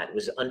on that. It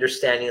was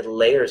understanding the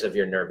layers of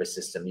your nervous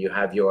system. You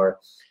have your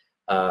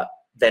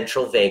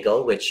ventral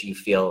vagal, which you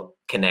feel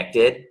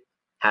connected,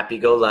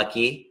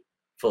 happy-go-lucky,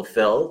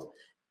 fulfilled.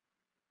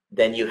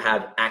 Then you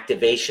have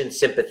activation,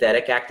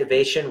 sympathetic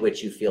activation,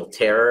 which you feel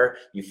terror,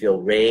 you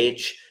feel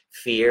rage,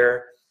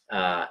 fear,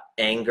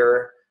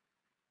 anger.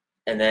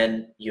 And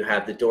then you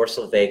have the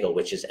dorsal vagal,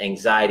 which is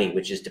anxiety,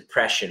 which is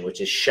depression,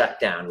 which is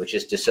shutdown, which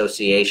is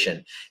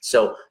dissociation.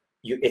 So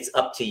it's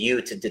up to you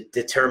to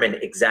determine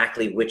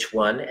exactly which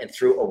one, and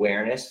through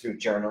awareness, through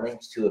journaling,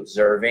 through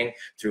observing,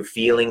 through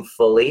feeling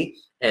fully.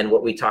 And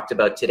what we talked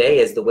about today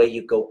is the way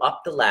you go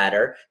up the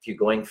ladder. If you're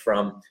going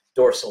from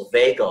dorsal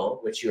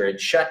vagal, which you're in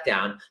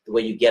shutdown, the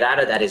way you get out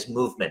of that is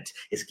movement,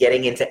 is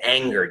getting into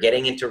anger,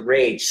 getting into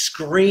rage,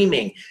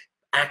 screaming,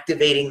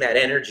 activating that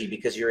energy,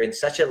 because you're in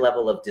such a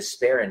level of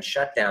despair and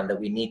shutdown that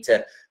we need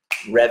to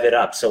rev it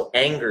up. So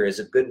anger is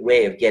a good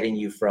way of getting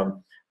you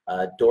from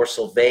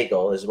dorsal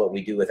vagal, is what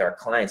we do with our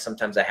clients.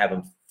 Sometimes I have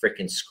them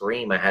freaking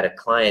scream. I had a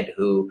client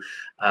who,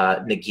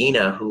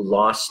 Nagina, who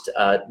lost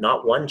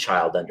not one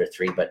child under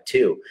 3, but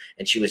 2.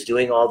 And she was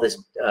doing all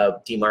this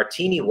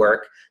DeMartini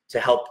work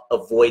to help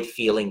avoid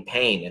feeling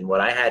pain. And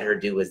what I had her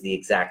do was the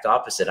exact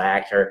opposite.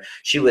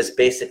 She was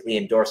basically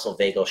in dorsal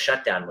vagal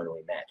shutdown when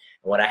we met.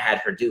 And what I had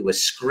her do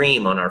was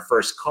scream on our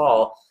first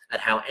call at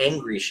how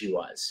angry she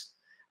was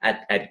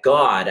at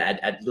God,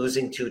 at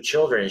losing 2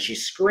 children. And she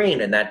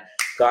screamed, and that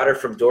got her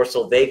from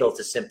dorsal vagal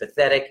to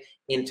sympathetic,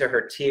 into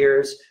her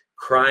tears,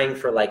 crying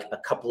for like a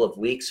couple of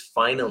weeks.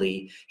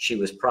 Finally, she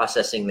was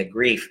processing the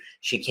grief.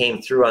 She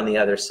came through on the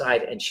other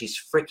side, and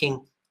she's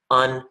freaking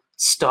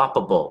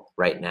unstoppable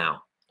right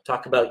now.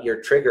 Talk about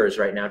your triggers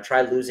right now.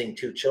 Try losing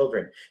 2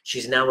 children.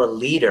 She's now a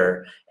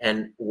leader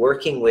and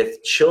working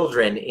with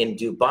children in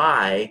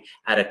Dubai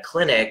at a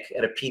clinic,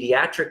 at a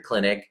pediatric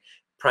clinic,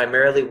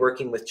 primarily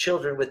working with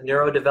children with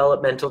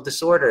neurodevelopmental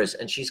disorders.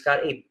 And she's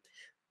got a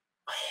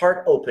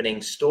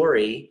heart-opening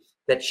story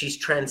that she's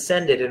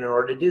transcended in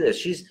order to do this.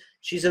 She's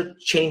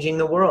changing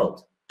the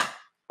world,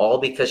 all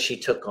because she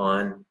took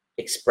on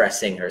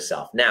expressing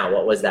herself. Now,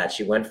 what was that?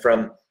 She went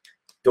from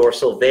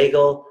dorsal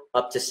vagal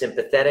up to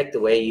sympathetic. The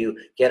way you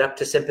get up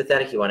to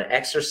sympathetic, you want to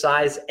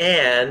exercise,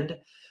 and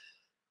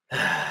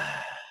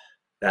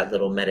that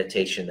little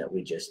meditation that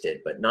we just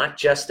did, but not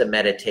just a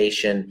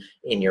meditation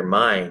in your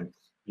mind.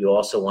 You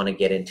also want to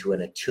get into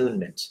an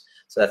attunement.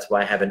 So that's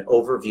why I have an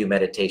overview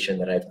meditation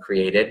that I've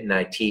created, and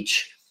I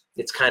teach.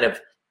 It's kind of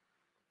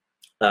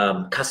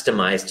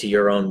customized to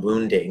your own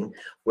wounding,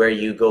 where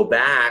you go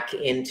back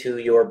into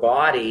your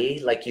body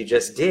like you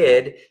just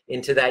did,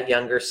 into that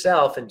younger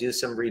self, and do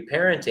some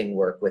reparenting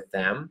work with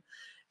them,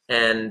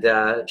 and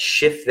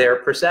shift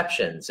their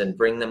perceptions and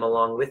bring them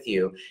along with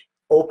you,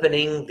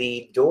 opening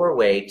the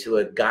doorway to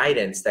a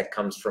guidance that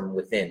comes from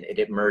within. It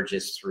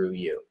emerges through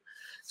you.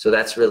 So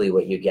that's really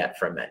what you get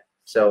from it.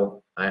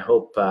 So I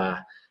hope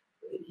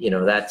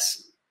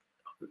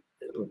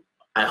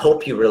I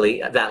hope you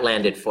really, that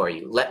landed for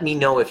you. Let me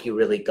know if you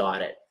really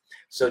got it.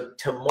 So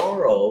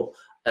tomorrow,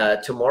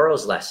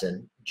 tomorrow's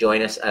lesson,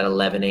 join us at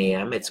 11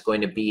 a.m. It's going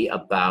to be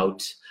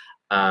about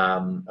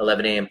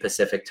 11 a.m.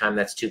 Pacific time.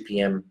 That's 2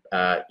 p.m.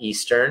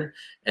 Eastern,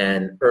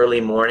 and early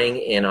morning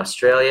in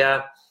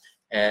Australia,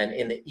 and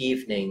in the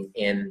evening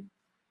in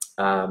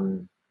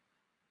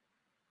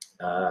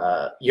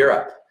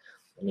Europe.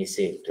 Let me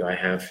see. Do I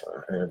have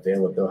an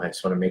availability? I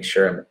just want to make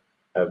sure I'm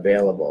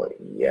available.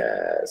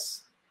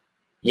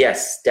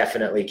 Yes,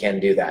 definitely can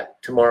do that.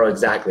 Tomorrow,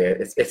 exactly.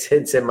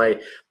 It's in my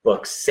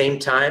books. Same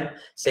time,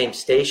 same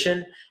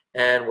station,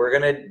 and we're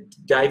going to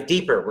dive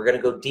deeper. We're going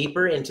to go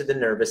deeper into the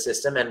nervous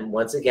system. And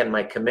once again,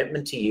 my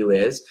commitment to you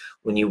is,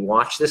 when you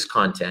watch this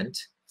content,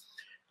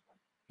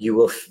 you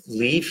will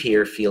leave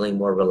here feeling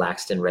more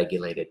relaxed and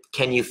regulated.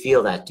 Can you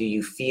feel that? Do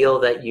you feel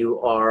that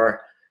you are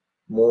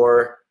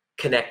more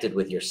connected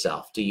with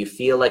yourself? Do you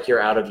feel like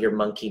you're out of your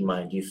monkey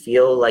mind? Do you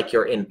feel like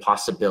you're in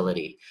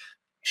possibility?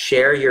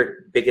 Share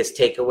your biggest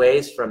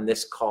takeaways from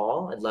this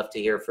call. I'd love to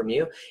hear from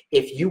you.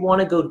 If you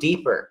want to go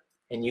deeper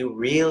and you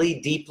really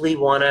deeply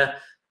want to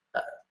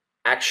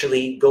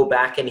actually go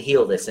back and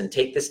heal this, and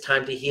take this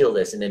time to heal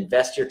this, and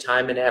invest your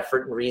time and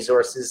effort and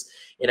resources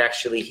in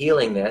actually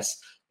healing this,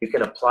 you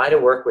can apply to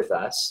work with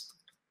us,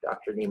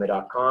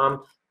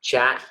 drnima.com,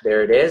 chat,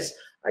 there it is.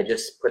 I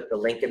just put the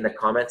link in the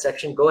comment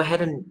section. Go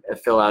ahead and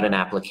fill out an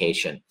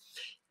application.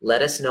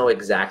 Let us know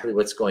exactly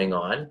what's going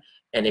on.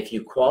 And if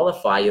you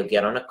qualify, you'll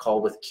get on a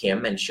call with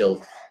Kim, and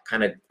she'll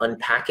kind of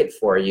unpack it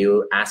for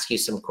you, ask you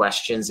some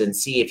questions, and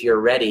see if you're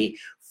ready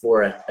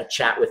for a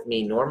chat with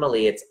me.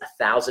 Normally, it's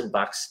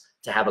 $1,000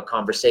 to have a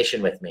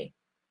conversation with me,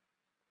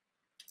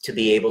 to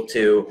be able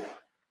to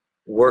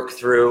work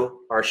through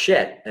our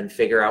shit and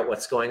figure out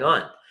what's going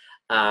on.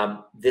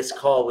 This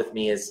call with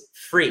me is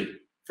free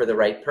for the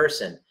right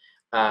person.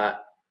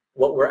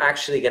 What we're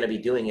actually going to be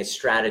doing is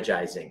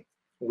strategizing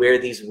where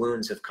these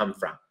wounds have come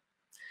from.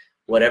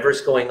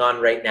 Whatever's going on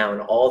right now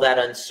and all that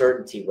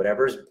uncertainty,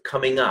 whatever's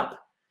coming up,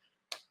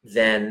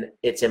 then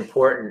it's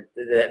important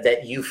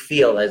that you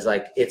feel as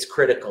like it's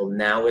critical.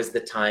 Now is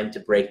the time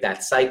to break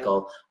that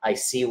cycle. I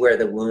see where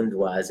the wound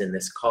was in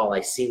this call.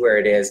 I see where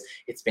it is.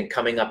 It's been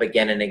coming up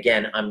again and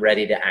again. I'm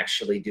ready to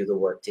actually do the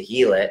work to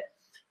heal it.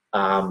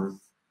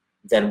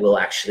 Then we'll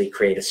actually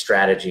create a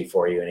strategy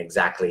for you and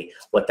exactly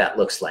what that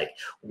looks like,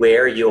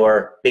 where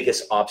your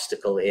biggest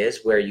obstacle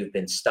is, where you've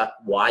been stuck,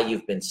 why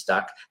you've been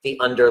stuck, the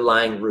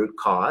underlying root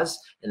cause,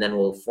 and then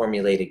we'll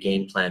formulate a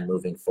game plan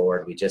moving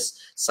forward. We just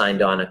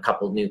signed on a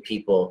couple new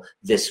people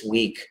this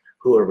week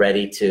who are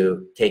ready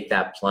to take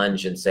that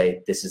plunge and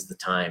say, this is the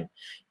time.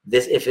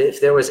 If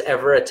there was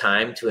ever a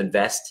time to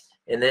invest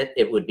in it,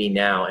 it would be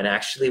now. And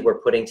actually,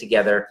 we're putting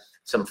together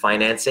some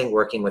financing,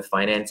 working with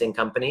financing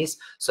companies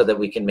so that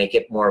we can make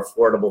it more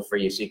affordable for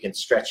you, so you can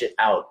stretch it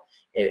out.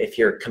 If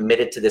you're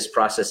committed to this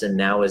process and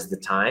now is the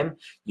time,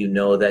 you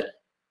know that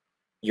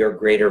your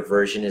greater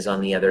version is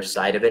on the other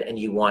side of it, and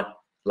you want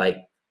like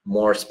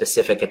more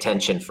specific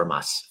attention from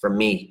us, from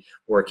me,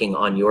 working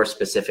on your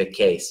specific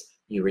case,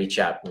 you reach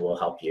out and we'll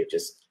help you.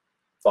 Just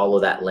follow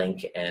that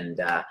link and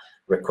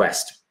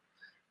request.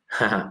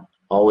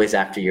 Always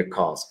after your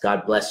calls.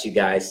 God bless you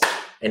guys.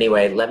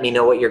 Anyway, let me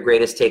know what your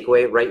greatest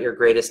takeaway, write your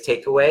greatest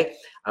takeaway.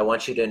 I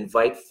want you to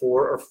invite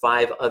 4 or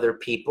 5 other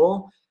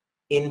people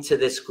into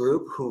this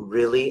group who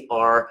really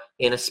are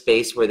in a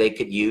space where they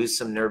could use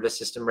some nervous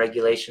system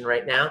regulation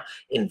right now.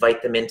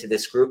 Invite them into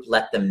this group,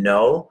 let them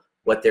know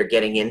what they're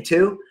getting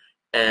into.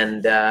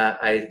 And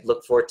I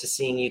look forward to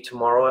seeing you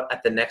tomorrow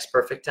at the next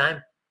perfect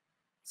time.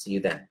 See you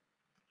then.